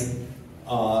sayers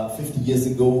 50 years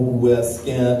ago who were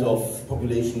scared of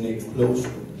population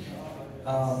explosion?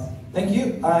 Thank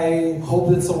you. I hope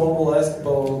that someone will ask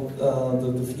about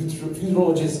the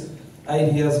futurologist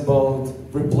ideas about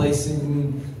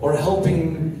replacing or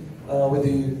helping with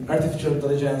the artificial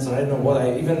intelligence, or I don't know what.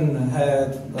 I even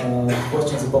had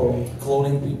questions about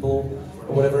cloning people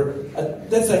or whatever.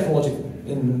 That's psychological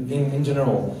in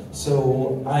general.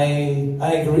 So I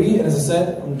agree, and as I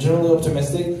said, I'm generally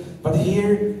optimistic. But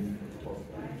here,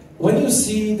 when you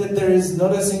see that there is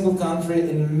not a single country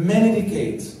in many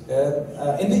decades,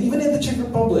 even in the Czech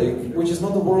Republic, which is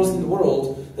not the worst in the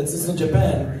world, that's in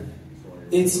Japan,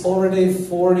 it's already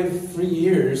 43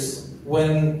 years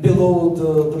when below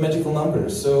the magical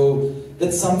numbers. So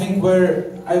that's something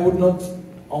where I would not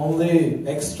only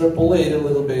extrapolate a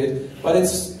little bit, but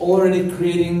it's already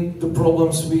creating the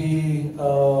problems we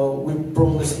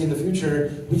probably see in the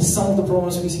future. Some of the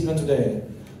problems we see even today,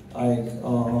 like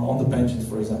on the pensions,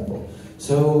 for example.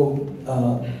 So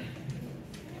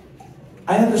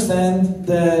I understand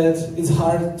that it's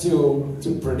hard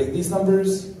to predict these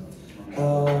numbers,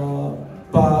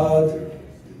 but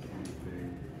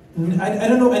I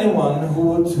don't know anyone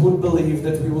who would believe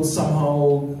that we would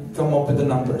somehow come up with the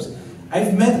numbers.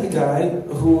 I've met a guy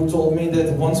who told me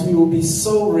that once we will be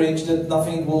so rich that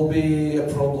nothing will be a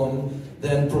problem,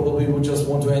 then probably we just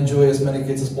want to enjoy as many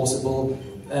kids as possible,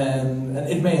 and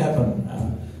it may happen.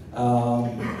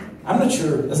 I'm not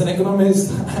sure. As an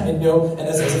economist, I know, and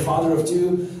as a father of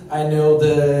two, I know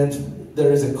that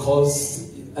there is a cost,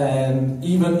 and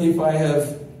even if I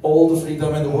have all the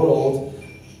freedom in the world,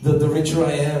 the richer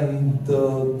I am,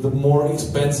 the more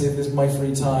expensive is my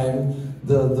free time,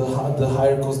 the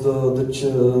higher cost the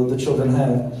children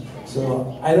have.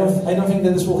 So I don't think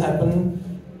that this will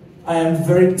happen. I am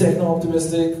very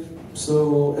techno-optimistic.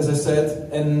 So as I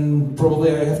said, and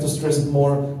probably I have to stress it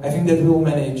more, I think that we will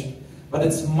manage. But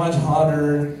it's much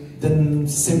harder than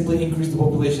simply increase the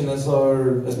population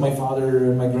as my father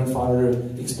and my grandfather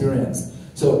experienced.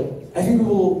 So I think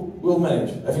we'll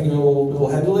manage. I think we will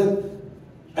handle it.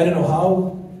 I don't know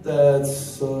how.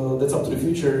 That's up to the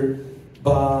future.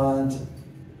 But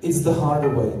it's the harder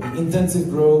way. The intensive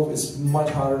growth is much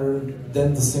harder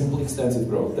than the simple extensive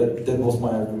growth. That was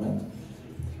my argument.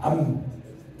 I'm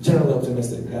generally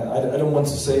optimistic. Yeah, I don't want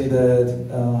to say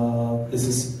that this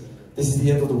is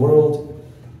the end of the world.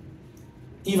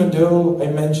 even though I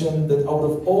mentioned that out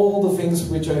of all the things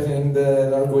which I think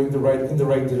that are going in the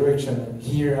right direction,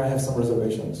 here I have some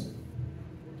reservations.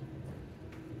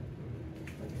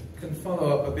 Can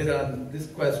follow up a bit on this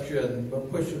question, but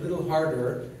push a little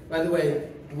harder. By the way,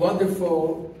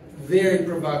 wonderful, very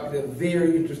provocative,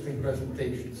 very interesting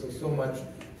presentation, so much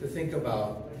to think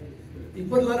about. You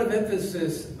put a lot of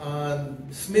emphasis on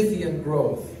Smithian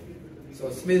growth.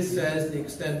 So Smith says the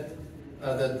extent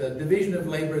that the division of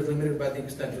labor is limited by the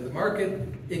extent of the market,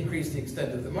 increase the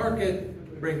extent of the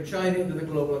market, bring China into the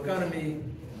global economy,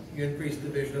 you increase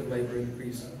division of labor,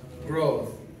 increase growth.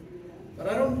 But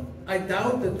I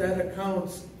doubt that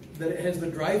accounts, that it has the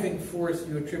driving force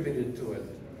you attributed to it.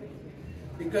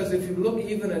 Because if you look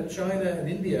even at China and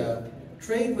India,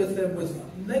 trade with them was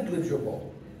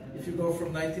negligible. If you go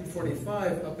from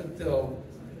 1945 up until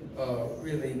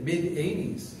really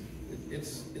mid-80s,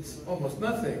 it's almost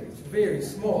nothing. It's very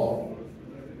small.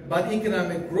 But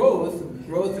economic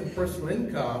growth in personal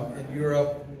income in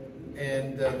Europe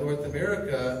and North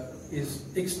America is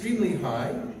extremely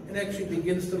high and actually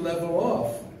begins to level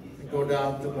off and go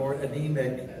down to more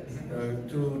anemic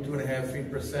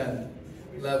 2.5%, 3%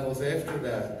 levels after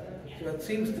that. So it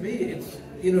seems to me it's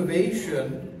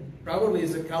innovation probably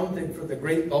is accounting for the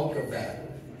great bulk of that.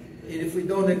 And if we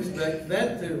don't expect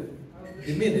that to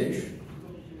diminish,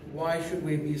 why should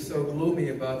we be so gloomy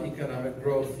about economic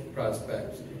growth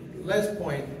prospects? Last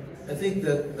point, I think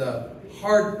that the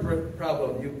hard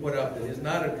problem you put up that is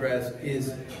not addressed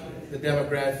is the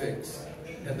demographics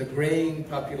and the graying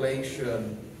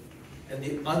population and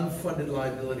the unfunded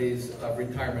liabilities of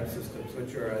retirement systems,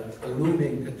 which are a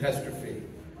looming catastrophe.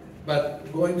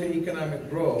 But going to economic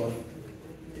growth,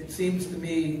 it seems to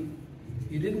me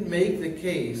you didn't make the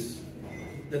case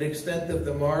that extent of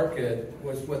the market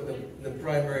was what the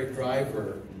primary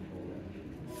driver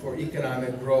for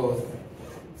economic growth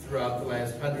throughout the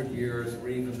last 100 years or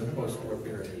even the post-war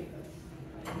period.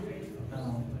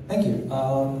 Thank you.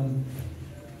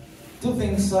 Two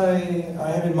things I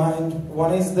have in mind.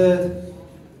 One is that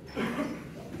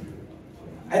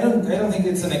I don't think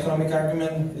it's an economic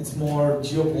argument. It's more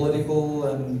geopolitical,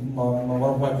 and one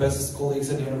of my best colleagues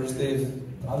at the university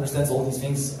understands all these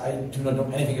things. I do not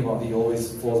know anything about it. He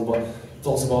always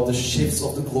talks about the shifts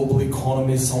of the global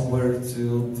economy somewhere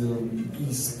to the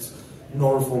east,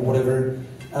 north, or whatever.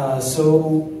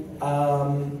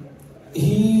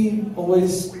 He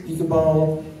always speaks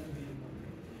about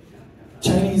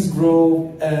Chinese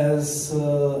growth as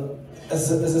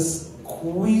a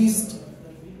squeezed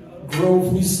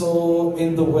growth we saw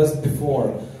in the West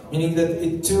before, meaning that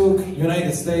it took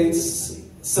United States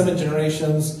 7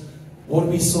 generations, what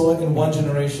we saw in 1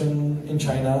 generation in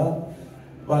China.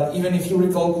 But even if you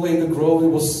recalculate the growth, it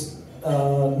was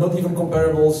not even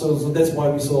comparable. So that's why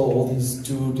we saw all these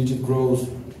 2-digit growth,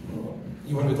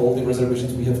 even with all the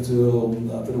reservations we have to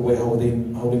the way how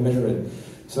they measure it.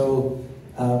 So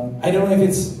I don't know if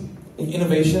it's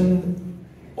innovation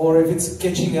or if it's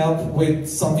catching up with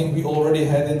something we already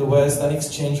had in the West, an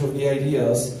exchange of the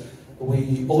ideas.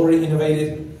 We already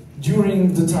innovated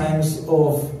during the times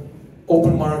of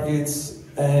open markets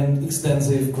and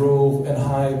extensive growth and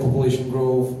high population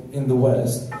growth in the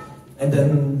West. And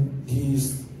then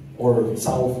East or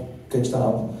South catched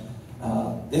up.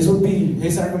 This would be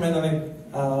his argument, and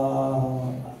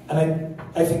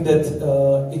I think that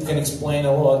it can explain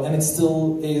a lot, and it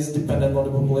still is dependent on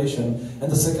the population.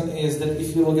 And the second is that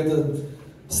if you look at the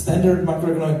standard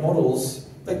macroeconomic models,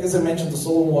 like as I mentioned, the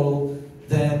Solow model,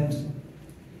 then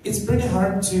it's pretty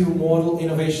hard to model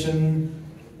innovation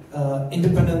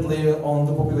independently on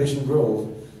the population growth.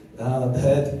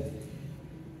 That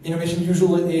innovation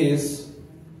usually is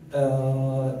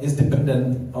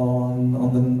dependent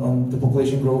on the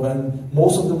population growth, and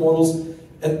most of the models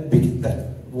at big that.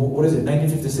 What is it?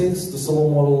 1956, the Solow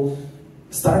model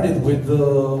started with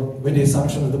the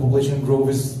assumption that the population growth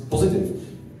is positive.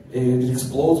 It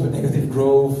explodes with negative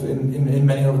growth in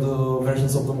many of the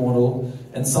versions of the model,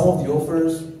 and some of the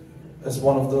authors, as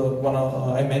one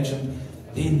I mentioned,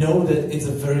 they know that it's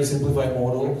a very simplified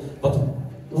model, but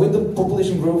with the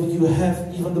population growth, you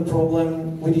have even the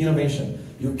problem with the innovation.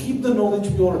 You keep the knowledge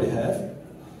we already have.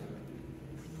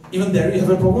 Even there, you have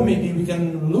a problem. Maybe we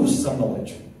can lose some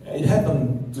knowledge. It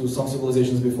happened to some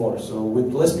civilizations before. So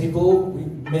with less people, we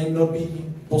may not be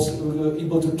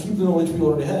able to keep the knowledge we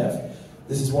already have.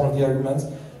 This is one of the arguments.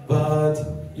 But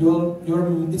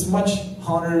it's much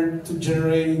harder to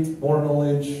generate more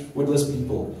knowledge with less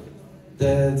people.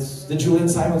 That's the Julian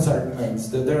Simons arguments.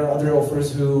 That there are other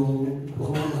authors who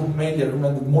made the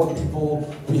argument that the more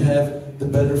people we have, the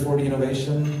better for the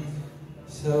innovation.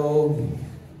 So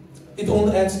it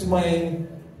only adds to my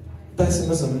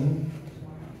pessimism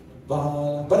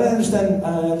But I understand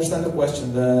the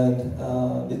question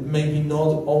that it may be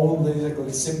not only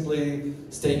like simply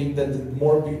stating that the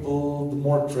more people, the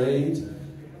more trade,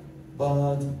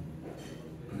 but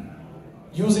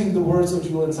using the words of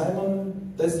Julian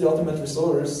Simon, that's the ultimate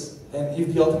resource. And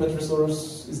if the ultimate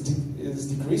resource is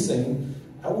decreasing,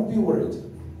 I would be worried.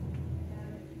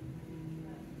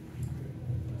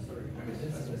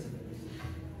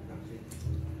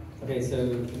 Okay, so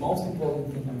the most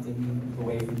important thing I'm taking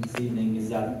away from this evening is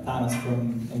that Thanos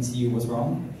from MCU was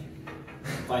wrong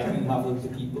by half of the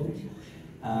people.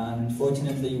 And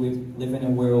fortunately, we live in a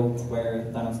world where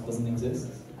Thanos doesn't exist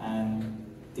and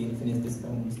the infinite is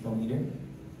no leader.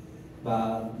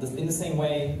 But in the same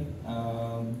way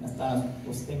as Thanos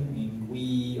was thinking,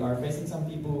 we are facing some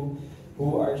people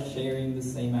who are sharing the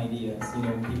same ideas. You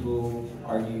know, people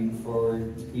arguing for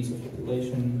decrease of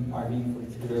population, arguing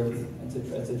for growth,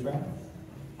 etc., etc.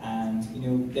 And you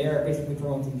know, they are basically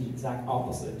promoting the exact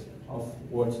opposite of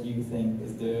what you think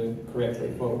is the correct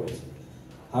way forward.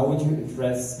 How would you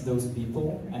address those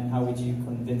people, and how would you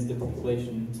convince the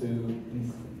population to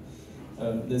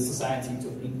the society to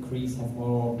increase, have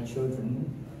more children,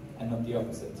 and not the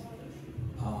opposite?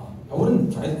 I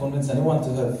wouldn't try to convince anyone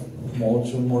to have more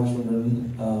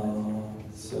children.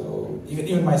 So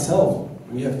even myself,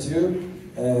 we have two,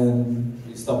 and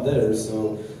we stop there.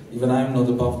 So even I'm not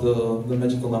above the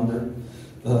magical number.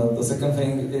 The second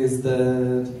thing is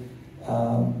that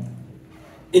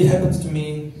it happens to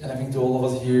me, and I think to all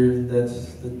of us here, that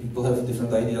people have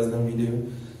different ideas than we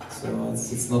do. So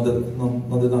it's not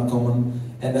that uncommon,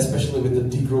 and especially with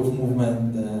the degrowth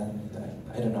movement,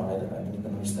 I don't know, I don't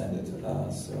even understand it.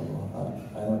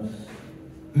 I don't.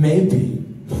 Maybe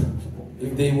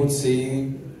if they would see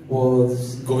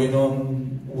what's going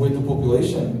on with the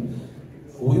population,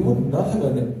 we would not have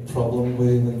any problem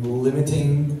with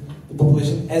limiting the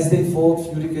population as they thought a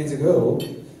few decades ago.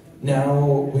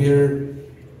 Now we're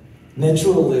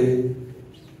naturally,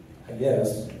 I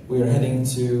guess, we are heading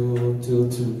to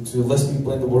less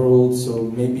people in the world, so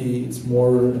maybe it's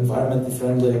more environmentally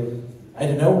friendly. I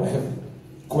don't know. I have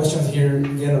questions here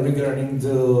again regarding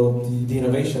the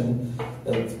innovation.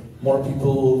 That more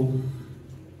people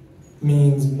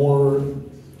means more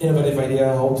innovative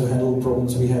idea how to handle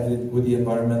problems we have with the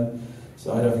environment.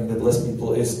 So I don't think that less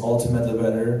people is ultimately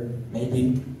better.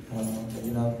 Maybe, maybe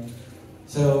not.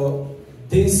 So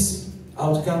this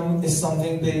outcome is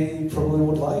something they probably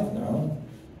would like now.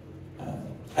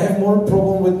 I have more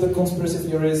problem with the conspiracy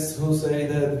theorists who say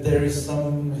that there is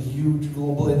some huge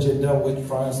global agenda which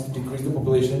tries to decrease the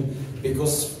population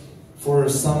because for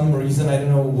some reason, I don't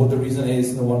know what the reason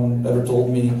is, no one ever told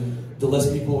me, the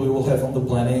less people we will have on the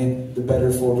planet, the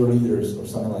better for the leaders or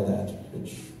something like that,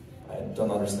 which I don't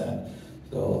understand.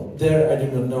 So there I do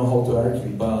not know how to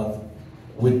argue, but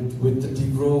with the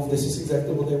degrowth, this is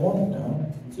exactly what they want now,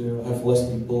 to have less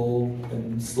people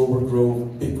and slower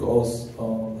growth because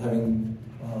of having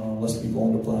less people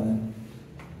on the planet.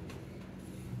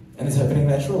 And it's happening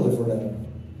naturally for them.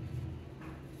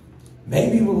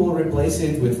 Maybe we will replace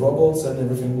it with robots and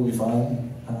everything will be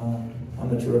fine. I'm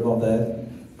not sure about that.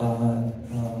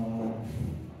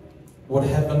 What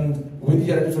happened with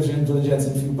the artificial intelligence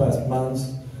in a few past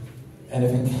months,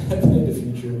 anything can happen in the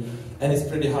future. And it's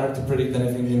pretty hard to predict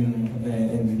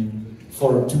anything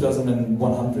for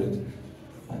 2100.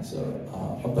 And so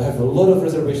I have a lot of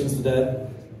reservations to that.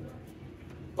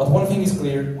 But one thing is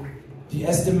clear, the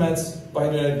estimates by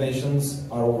the United Nations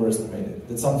are overestimated.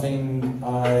 That's something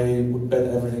I would bet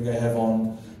everything I have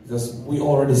on, because we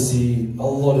already see a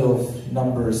lot of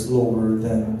numbers lower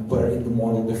than were in the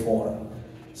model before.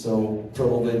 So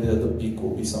probably the peak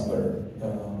will be somewhere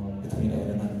between 8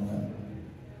 and 9.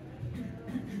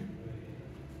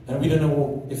 And we don't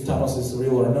know if Thanos is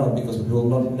real or not, because we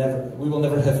will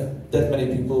never have that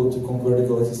many people to conquer the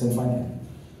galaxies and find him.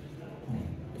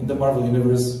 In the Marvel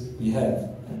universe, we have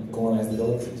colonized the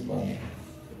galaxies, but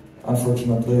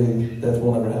unfortunately, that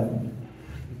will never happen.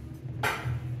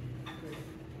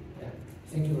 Yeah.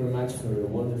 Thank you very much for a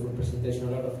wonderful presentation.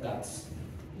 A lot of guts.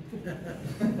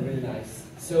 Really nice.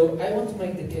 So I want to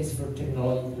make the case for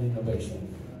technological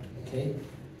innovation. Okay,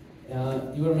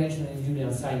 you were mentioning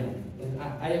Julian Simon, and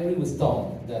I agree with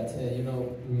Tom that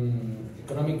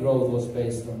economic growth was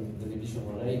based on the division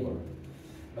of labor,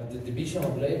 but the division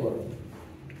of labor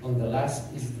on the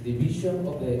last is the division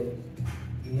of the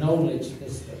knowledge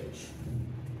storage.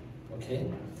 Okay,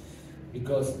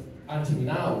 because until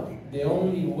now the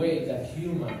only way that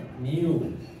human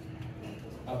knew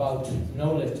about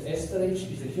knowledge storage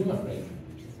is the human brain,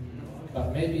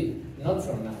 but maybe not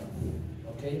from now.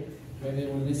 Okay, maybe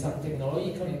there will be some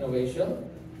technological innovation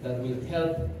that will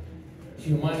help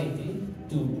humanity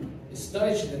to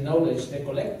storage the knowledge, the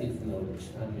collective knowledge,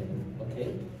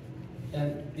 okay?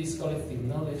 And this collective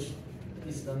knowledge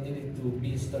is not needed to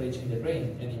be storage in the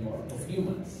brain anymore of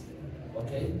humans,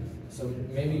 okay? So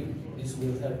maybe this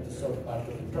will help to solve part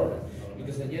of the problem.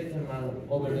 Because the gentleman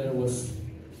over there was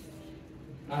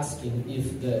asking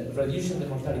if the reducing the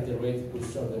mortality rate would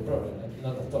solve the problem.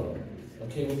 Not at all.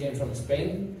 Okay, we came from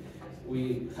Spain.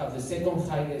 We have the second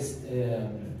highest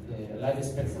life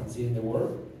expectancy in the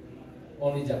world.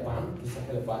 Only Japan is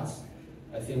ahead of us.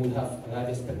 I think we have a life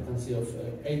expectancy of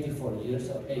 84 years,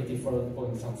 or 84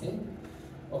 point something.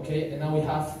 Okay, and now we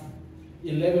have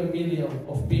 11 million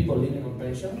of people living on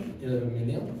pension, 11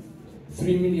 million.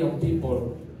 3 million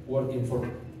people working for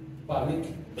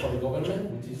the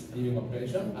government, which is living on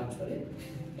pension, actually.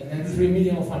 And then 3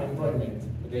 million of unemployment,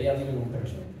 they are living on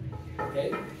pension.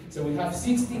 Okay? So we have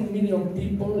 16 million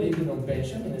people living on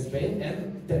pension in Spain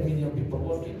and 10 million people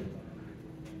working.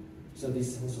 So this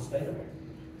is unsustainable.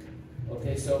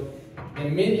 Okay, so the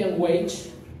median wage,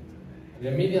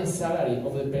 the median salary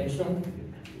of the pension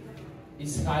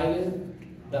is higher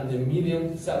than the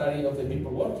median salary of the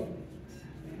people working.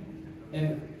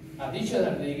 And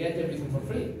additionally, they get everything for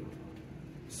free.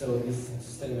 So this is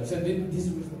unsustainable. So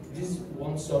this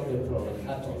won't solve the problem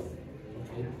at all.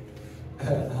 Okay?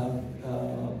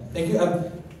 Thank you.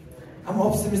 I'm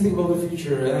optimistic about the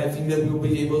future, and I think that we'll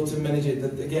be able to manage it.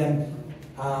 That again,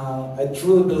 I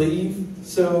truly believe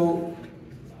so,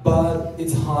 but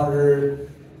it's harder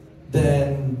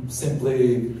than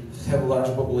simply have a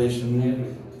large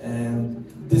population, and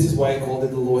this is why I called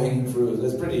it the low-hanging fruit.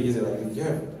 It's pretty easy. Like you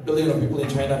have a billion of people in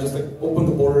China, just like open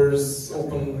the borders,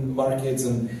 open markets,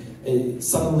 and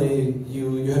suddenly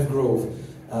you have growth.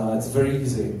 It's very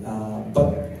easy,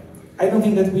 but I don't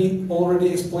think that we already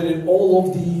exploited all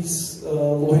of these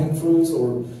low-hanging fruits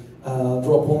or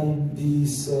draw upon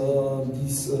these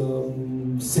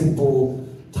simple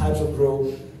types of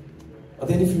growth. I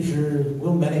think the future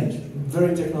will manage.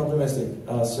 Very techno-optimistic.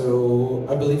 So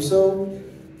I believe so,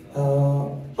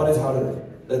 but it's harder.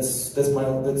 That's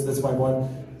my point.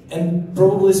 And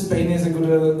probably Spain is a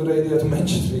good idea to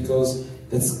mention, because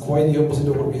that's quite the opposite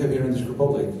of what we have here in the Czech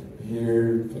Republic.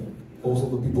 Here, most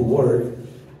of the people work.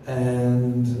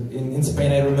 And in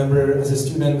Spain, I remember as a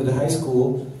student at high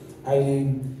school,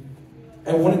 I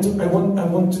want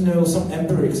to know some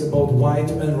empirics about why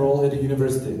to enroll at a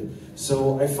university.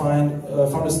 So I found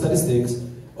the statistics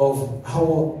of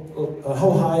how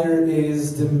higher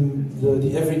is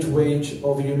the average wage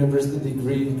of a university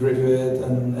degree graduate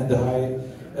and the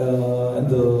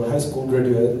high school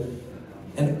graduate.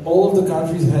 And all of the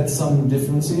countries had some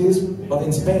differences, but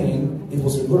in Spain it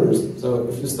was reversed. So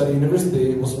if you study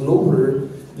university, it was lower.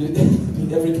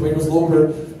 The average wage was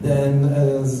lower than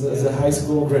as a high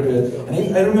school graduate. And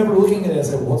I remember looking at it and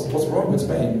said, "What's wrong with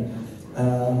Spain?"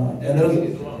 And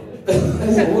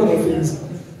there's a lot of things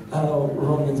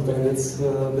wrong in Spain.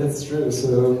 That's true.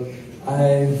 So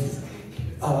I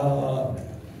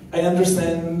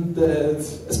understand that,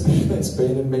 especially in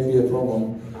Spain, it may be a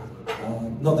problem.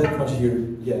 Not that much here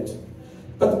yet.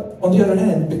 But on the other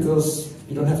hand, because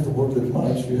you don't have to work that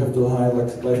much, you have the high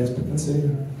life expectancy,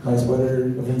 nice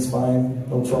weather, everything's fine,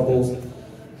 no troubles.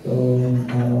 So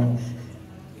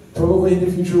probably in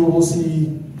the future we will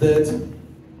see that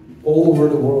all over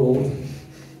the world,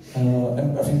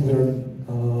 and I think we're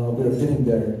getting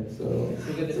there. So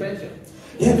you get the pension.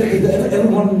 Yeah,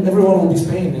 everyone will be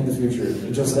Spain in the future,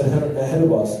 just ahead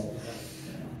of us.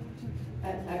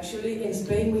 Actually, in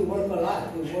Spain, we work a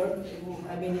lot. We work,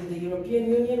 I mean, in the European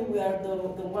Union, we are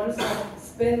the ones that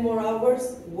spend more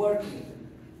hours working.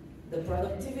 The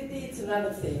productivity, it's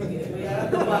another thing. We are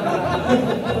at the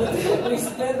bottom, but we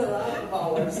spend a lot of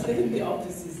hours in the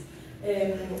offices.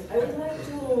 I would like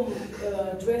to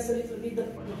address a little bit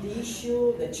the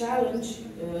issue, the challenge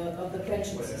of the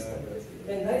pension system.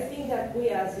 And I think that we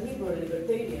as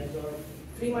libertarians, or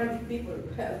free-minded people,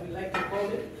 as we like to call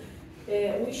it,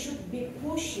 we should be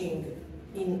pushing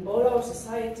in all our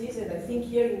societies, and I think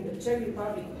here in the Czech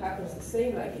Republic it happens the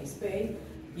same like in Spain.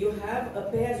 You have a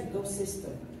pay-as-you-go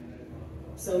system,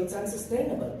 so it's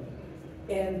unsustainable,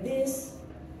 and this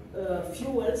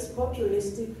fuels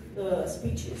populistic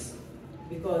speeches,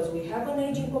 because we have an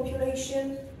aging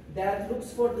population that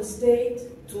looks for the state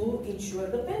to ensure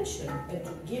the pension and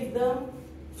to give them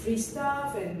free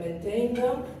stuff and maintain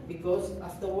them, because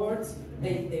afterwards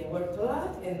they worked a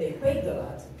lot and they paid a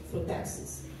lot through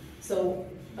taxes. So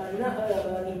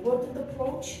an important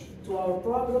approach to our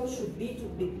problem should be to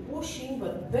be pushing,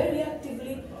 but very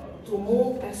actively, to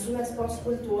move as soon as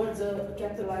possible towards a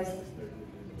capitalized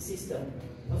system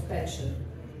of pension.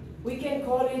 We can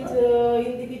call it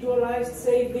individualized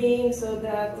savings so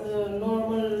that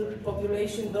normal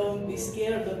population don't be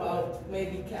scared about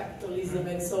maybe capitalism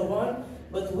and so on,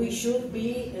 but we should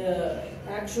be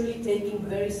actually taking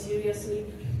very seriously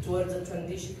towards a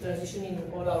transition in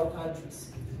all our countries.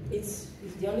 It's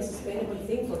the only sustainable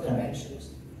thing for the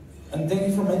pensions. And thank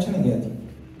you for mentioning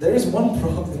it. There is one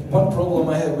problem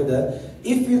I have with that.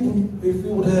 If we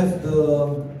would have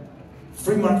the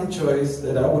free market choice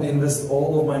that I would invest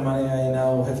all of my money I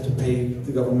now have to pay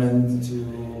the government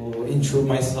to insure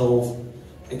myself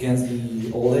against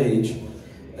the old age,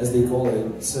 as they call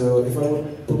it. So if I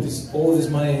would put all this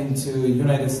money into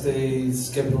United States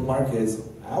capital markets,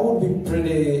 I would be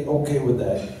pretty okay with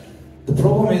that. The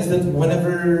problem is that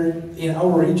whenever in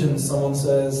our region someone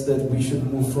says that we should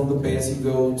move from the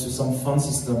pay-as-you-go to some fund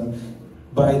system,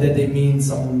 by that they mean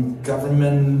some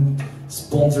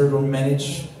government-sponsored or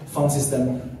managed fund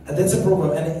system, and that's a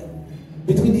problem. And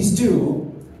between these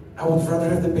two, I would rather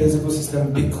have the pay-as-you-go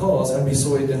system because, and we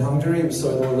saw it in Hungary, we saw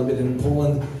it a little bit in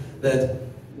Poland, that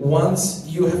once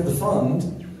you have the fund,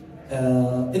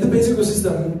 in the pay-as-you-go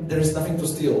system, there is nothing to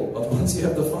steal. But once you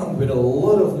have the fund with a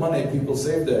lot of money people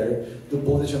save there, the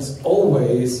politicians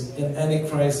always, in any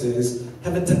crisis,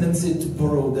 have a tendency to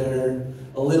borrow there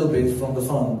a little bit from the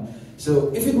fund.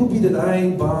 So if it would be that I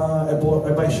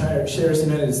buy shares in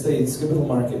the United States capital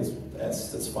markets,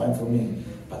 that's fine for me.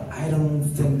 But I don't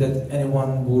think that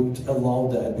anyone would allow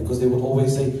that, because they would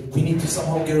always say, we need to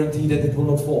somehow guarantee that it will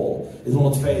not fall, it will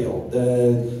not fail.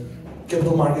 The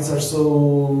capital markets are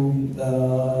so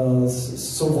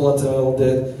volatile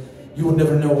that you would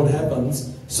never know what happens.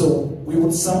 So we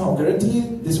would somehow guarantee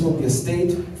this will be a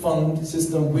state fund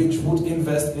system which would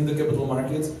invest in the capital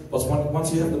markets. But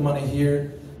once you have the money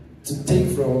here to take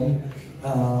from,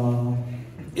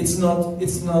 it's not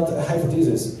a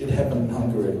hypothesis. It happened in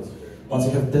Hungary. Once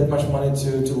you have that much money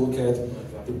to look at,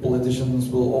 the politicians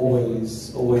will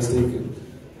always take it.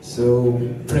 So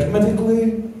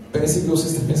pragmatically, pay-as-you-go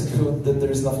system is good, that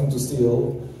there is nothing to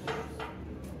steal.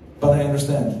 But I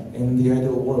understand, in the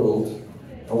ideal world,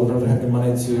 I would rather have the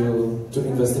money to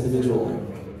invest individually.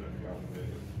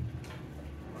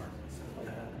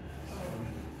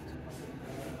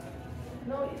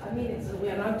 No, I mean, we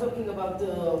are not talking about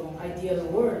the ideal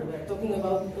world. We are talking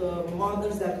about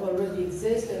models that already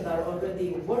exist and are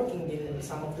already working in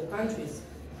some of the countries.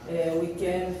 We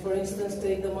can, for instance,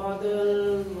 take the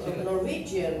model of the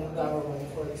Norwegian government,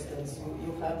 for instance.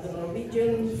 You have the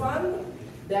Norwegian fund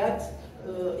that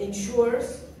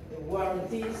ensures,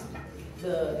 guarantees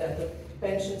that the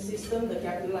pension system, the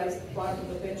capitalized part of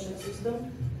the pension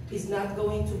system, is not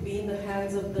going to be in the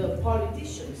hands of the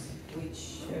politicians,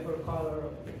 whichever color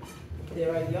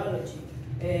their ideology.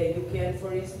 You can,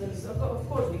 for instance, of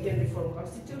course, we can reform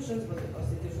constitutions, but the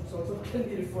constitutions also can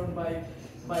be reformed by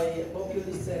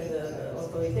populists and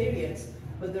authoritarians.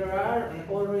 But there are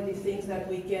already things that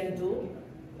we can do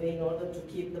in order to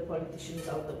keep the politicians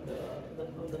out of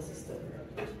the system.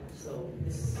 So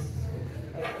this,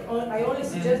 I only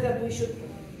suggest that we should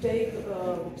take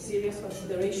serious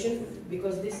consideration,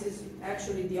 because this is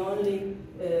actually the only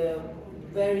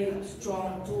very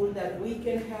strong tool that we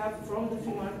can have from the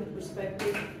free market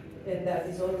perspective, and that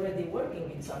is already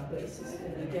working in some places,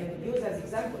 and we can use as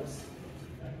examples.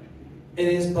 It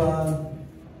is, but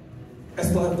I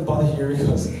still have the body here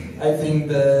because I think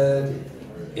that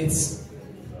it's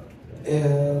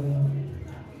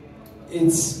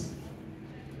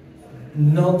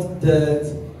not that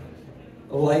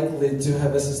likely to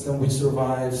have a system which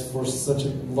survives for such a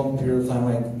long period of time,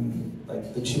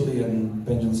 like the Chilean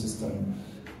pension system.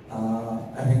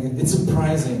 I mean, it's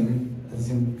surprising, as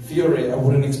in theory, I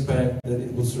wouldn't expect that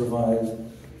it would survive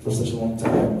for such a long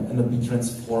time and not be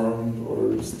transformed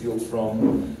or stealed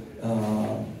from.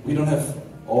 We don't have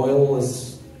oil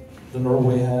as the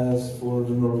Norway has for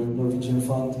the Norwegian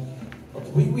fund, but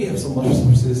we have some other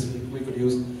sources we could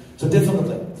use. So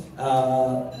definitely,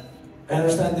 I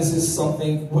understand this is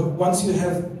something, once you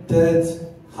have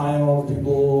that high amount of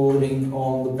people living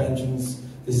on the pensions,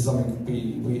 this is something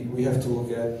we have to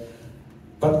look at.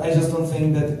 But I just don't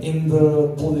think that in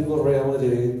the political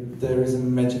reality there is a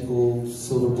magical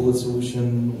silver bullet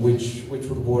solution which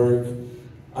would work,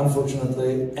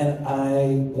 unfortunately. And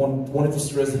I wanted to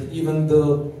stress that even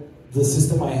the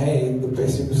system I hate, the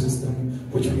pay-as-you-go system,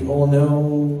 which we all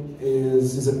know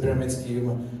is a pyramid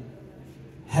scheme,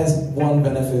 has one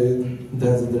benefit,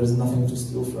 that there's nothing to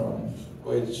steal from,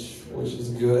 which is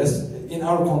good. As in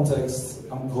our context,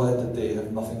 I'm glad that they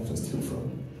have nothing to steal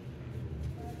from.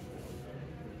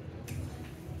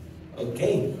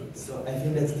 Okay, so I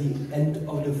think that's the end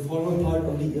of the formal part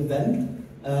of the event.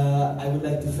 I would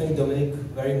like to thank Dominik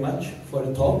very much for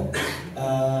the talk.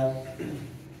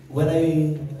 When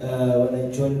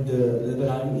I joined the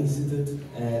Liberal Institute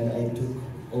and I took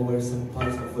over some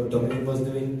parts of what Dominik was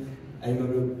doing, I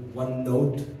remember one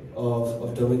note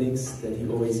of Dominik's that he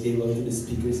always gave out to the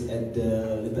speakers at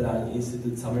the Liberal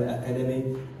Institute Summer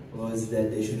Academy was that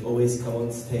they should always come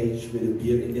on stage with a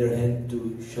beer in their hand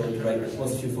to show the right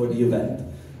atmosphere for the event.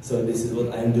 So this is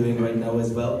what I'm doing right now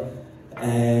as well.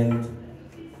 And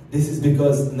this is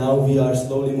because now we are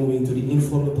slowly moving to the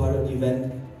informal part of the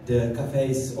event. The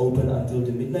cafe is open until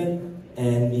the midnight,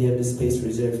 and we have the space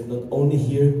reserved not only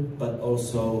here, but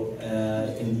also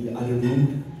in the other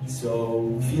room.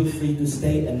 So feel free to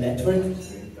stay and network.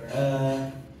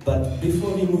 But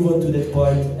before we move on to that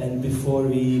part, and before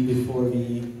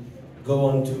we go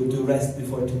on to rest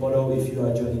before tomorrow, if you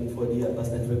are joining for the Atlas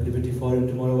Network Liberty Forum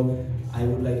tomorrow, I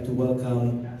would like to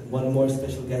welcome one more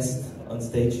special guest on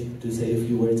stage to say a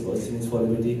few words about Students for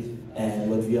Liberty and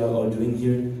what we are all doing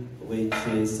here, which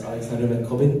is Alexander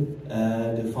McCobbin,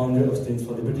 the founder of Students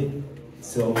for Liberty.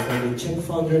 So from the Czech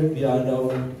founder, we are now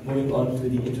moving on to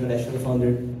the international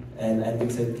founder, and I'm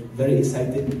very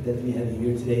excited that we have him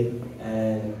here today,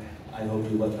 and I hope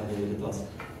you welcome him with applause.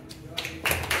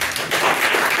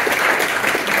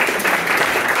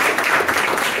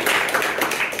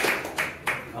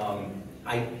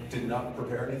 I did not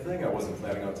prepare anything. I wasn't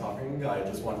planning on talking. I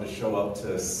just wanted to show up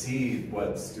to see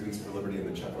what Students for Liberty in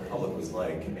the Czech Republic was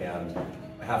like. And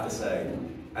I have to say,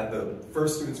 at the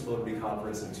first Students for Liberty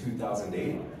conference in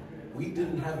 2008, we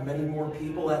didn't have many more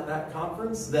people at that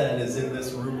conference than is in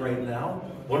this room right now.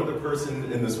 One other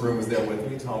person in this room was there with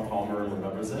me, Tom Palmer,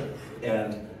 remembers it.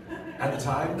 And at the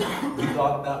time, we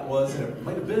thought that was, and it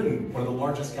might have been, one of the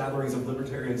largest gatherings of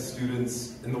libertarian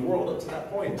students in the world up to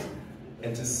that point.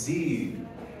 And to see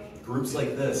groups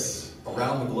like this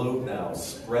around the globe now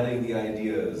spreading the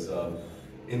ideas of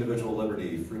individual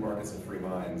liberty, free markets and free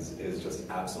minds is just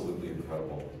absolutely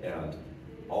incredible. And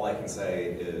all I can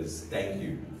say is thank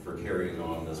you for carrying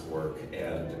on this work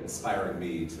and inspiring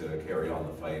me to carry on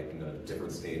the fight in a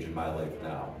different stage in my life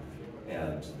now.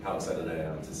 And how excited I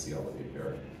am to see all of you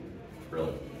here.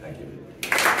 Really, thank you.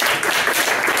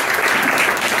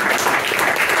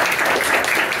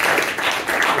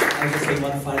 I'll just say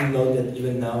one final note that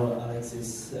even now Alex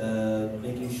is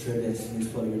making sure that Students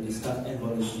for Liberty staff and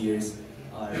volunteers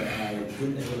are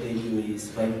good at what they do.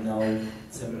 Right now,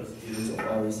 several students of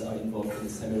ours are involved in the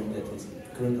seminar that his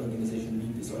current organization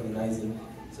LEAP is organizing.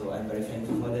 So I'm very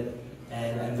thankful for that.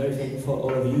 And I'm very thankful for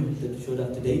all of you that showed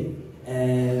up today.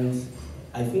 And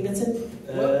I think that's it.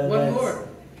 One more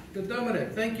to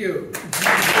Dominik. Thank you.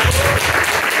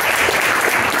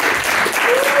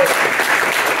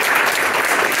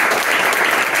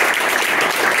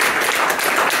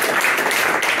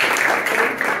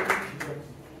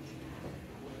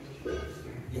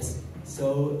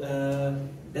 So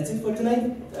that's it for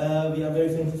tonight. We are very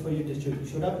thankful for you that you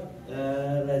showed up.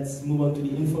 Let's move on to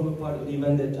the informal part of the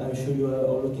event that I'm sure you are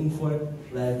all looking for.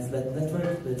 Let's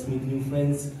network, let's meet new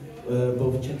friends,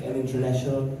 both Czech and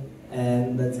international,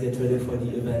 and let's get ready for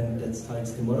the event that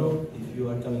starts tomorrow if you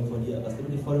are coming for the Atlas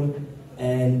Liberty Forum.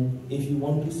 And if you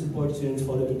want to support Students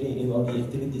for Liberty in all the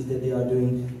activities that they are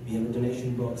doing, we have a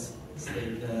donation box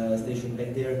stationed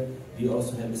back there. We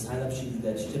also have the sign-up sheet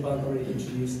that Stepan already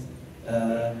introduced.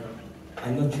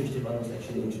 I'm not sure Stepan was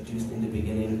actually introduced in the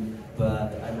beginning,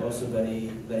 but I'm also very,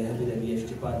 very happy that we have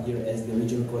Stepan here as the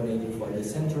regional coordinator for the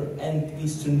Central and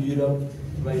Eastern Europe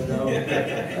right now,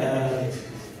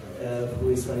 who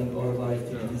is running all of our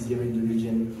activities here in the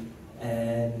region.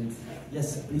 And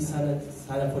yes, please sign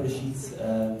up for the sheets.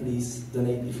 Please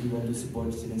donate if you want to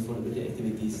support Students for Liberty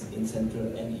activities in Central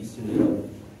and Eastern Europe.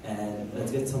 And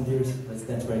let's get some beers, let's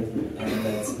network, and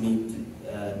let's meet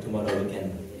tomorrow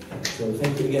again. So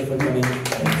thank you again for coming,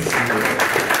 and see you.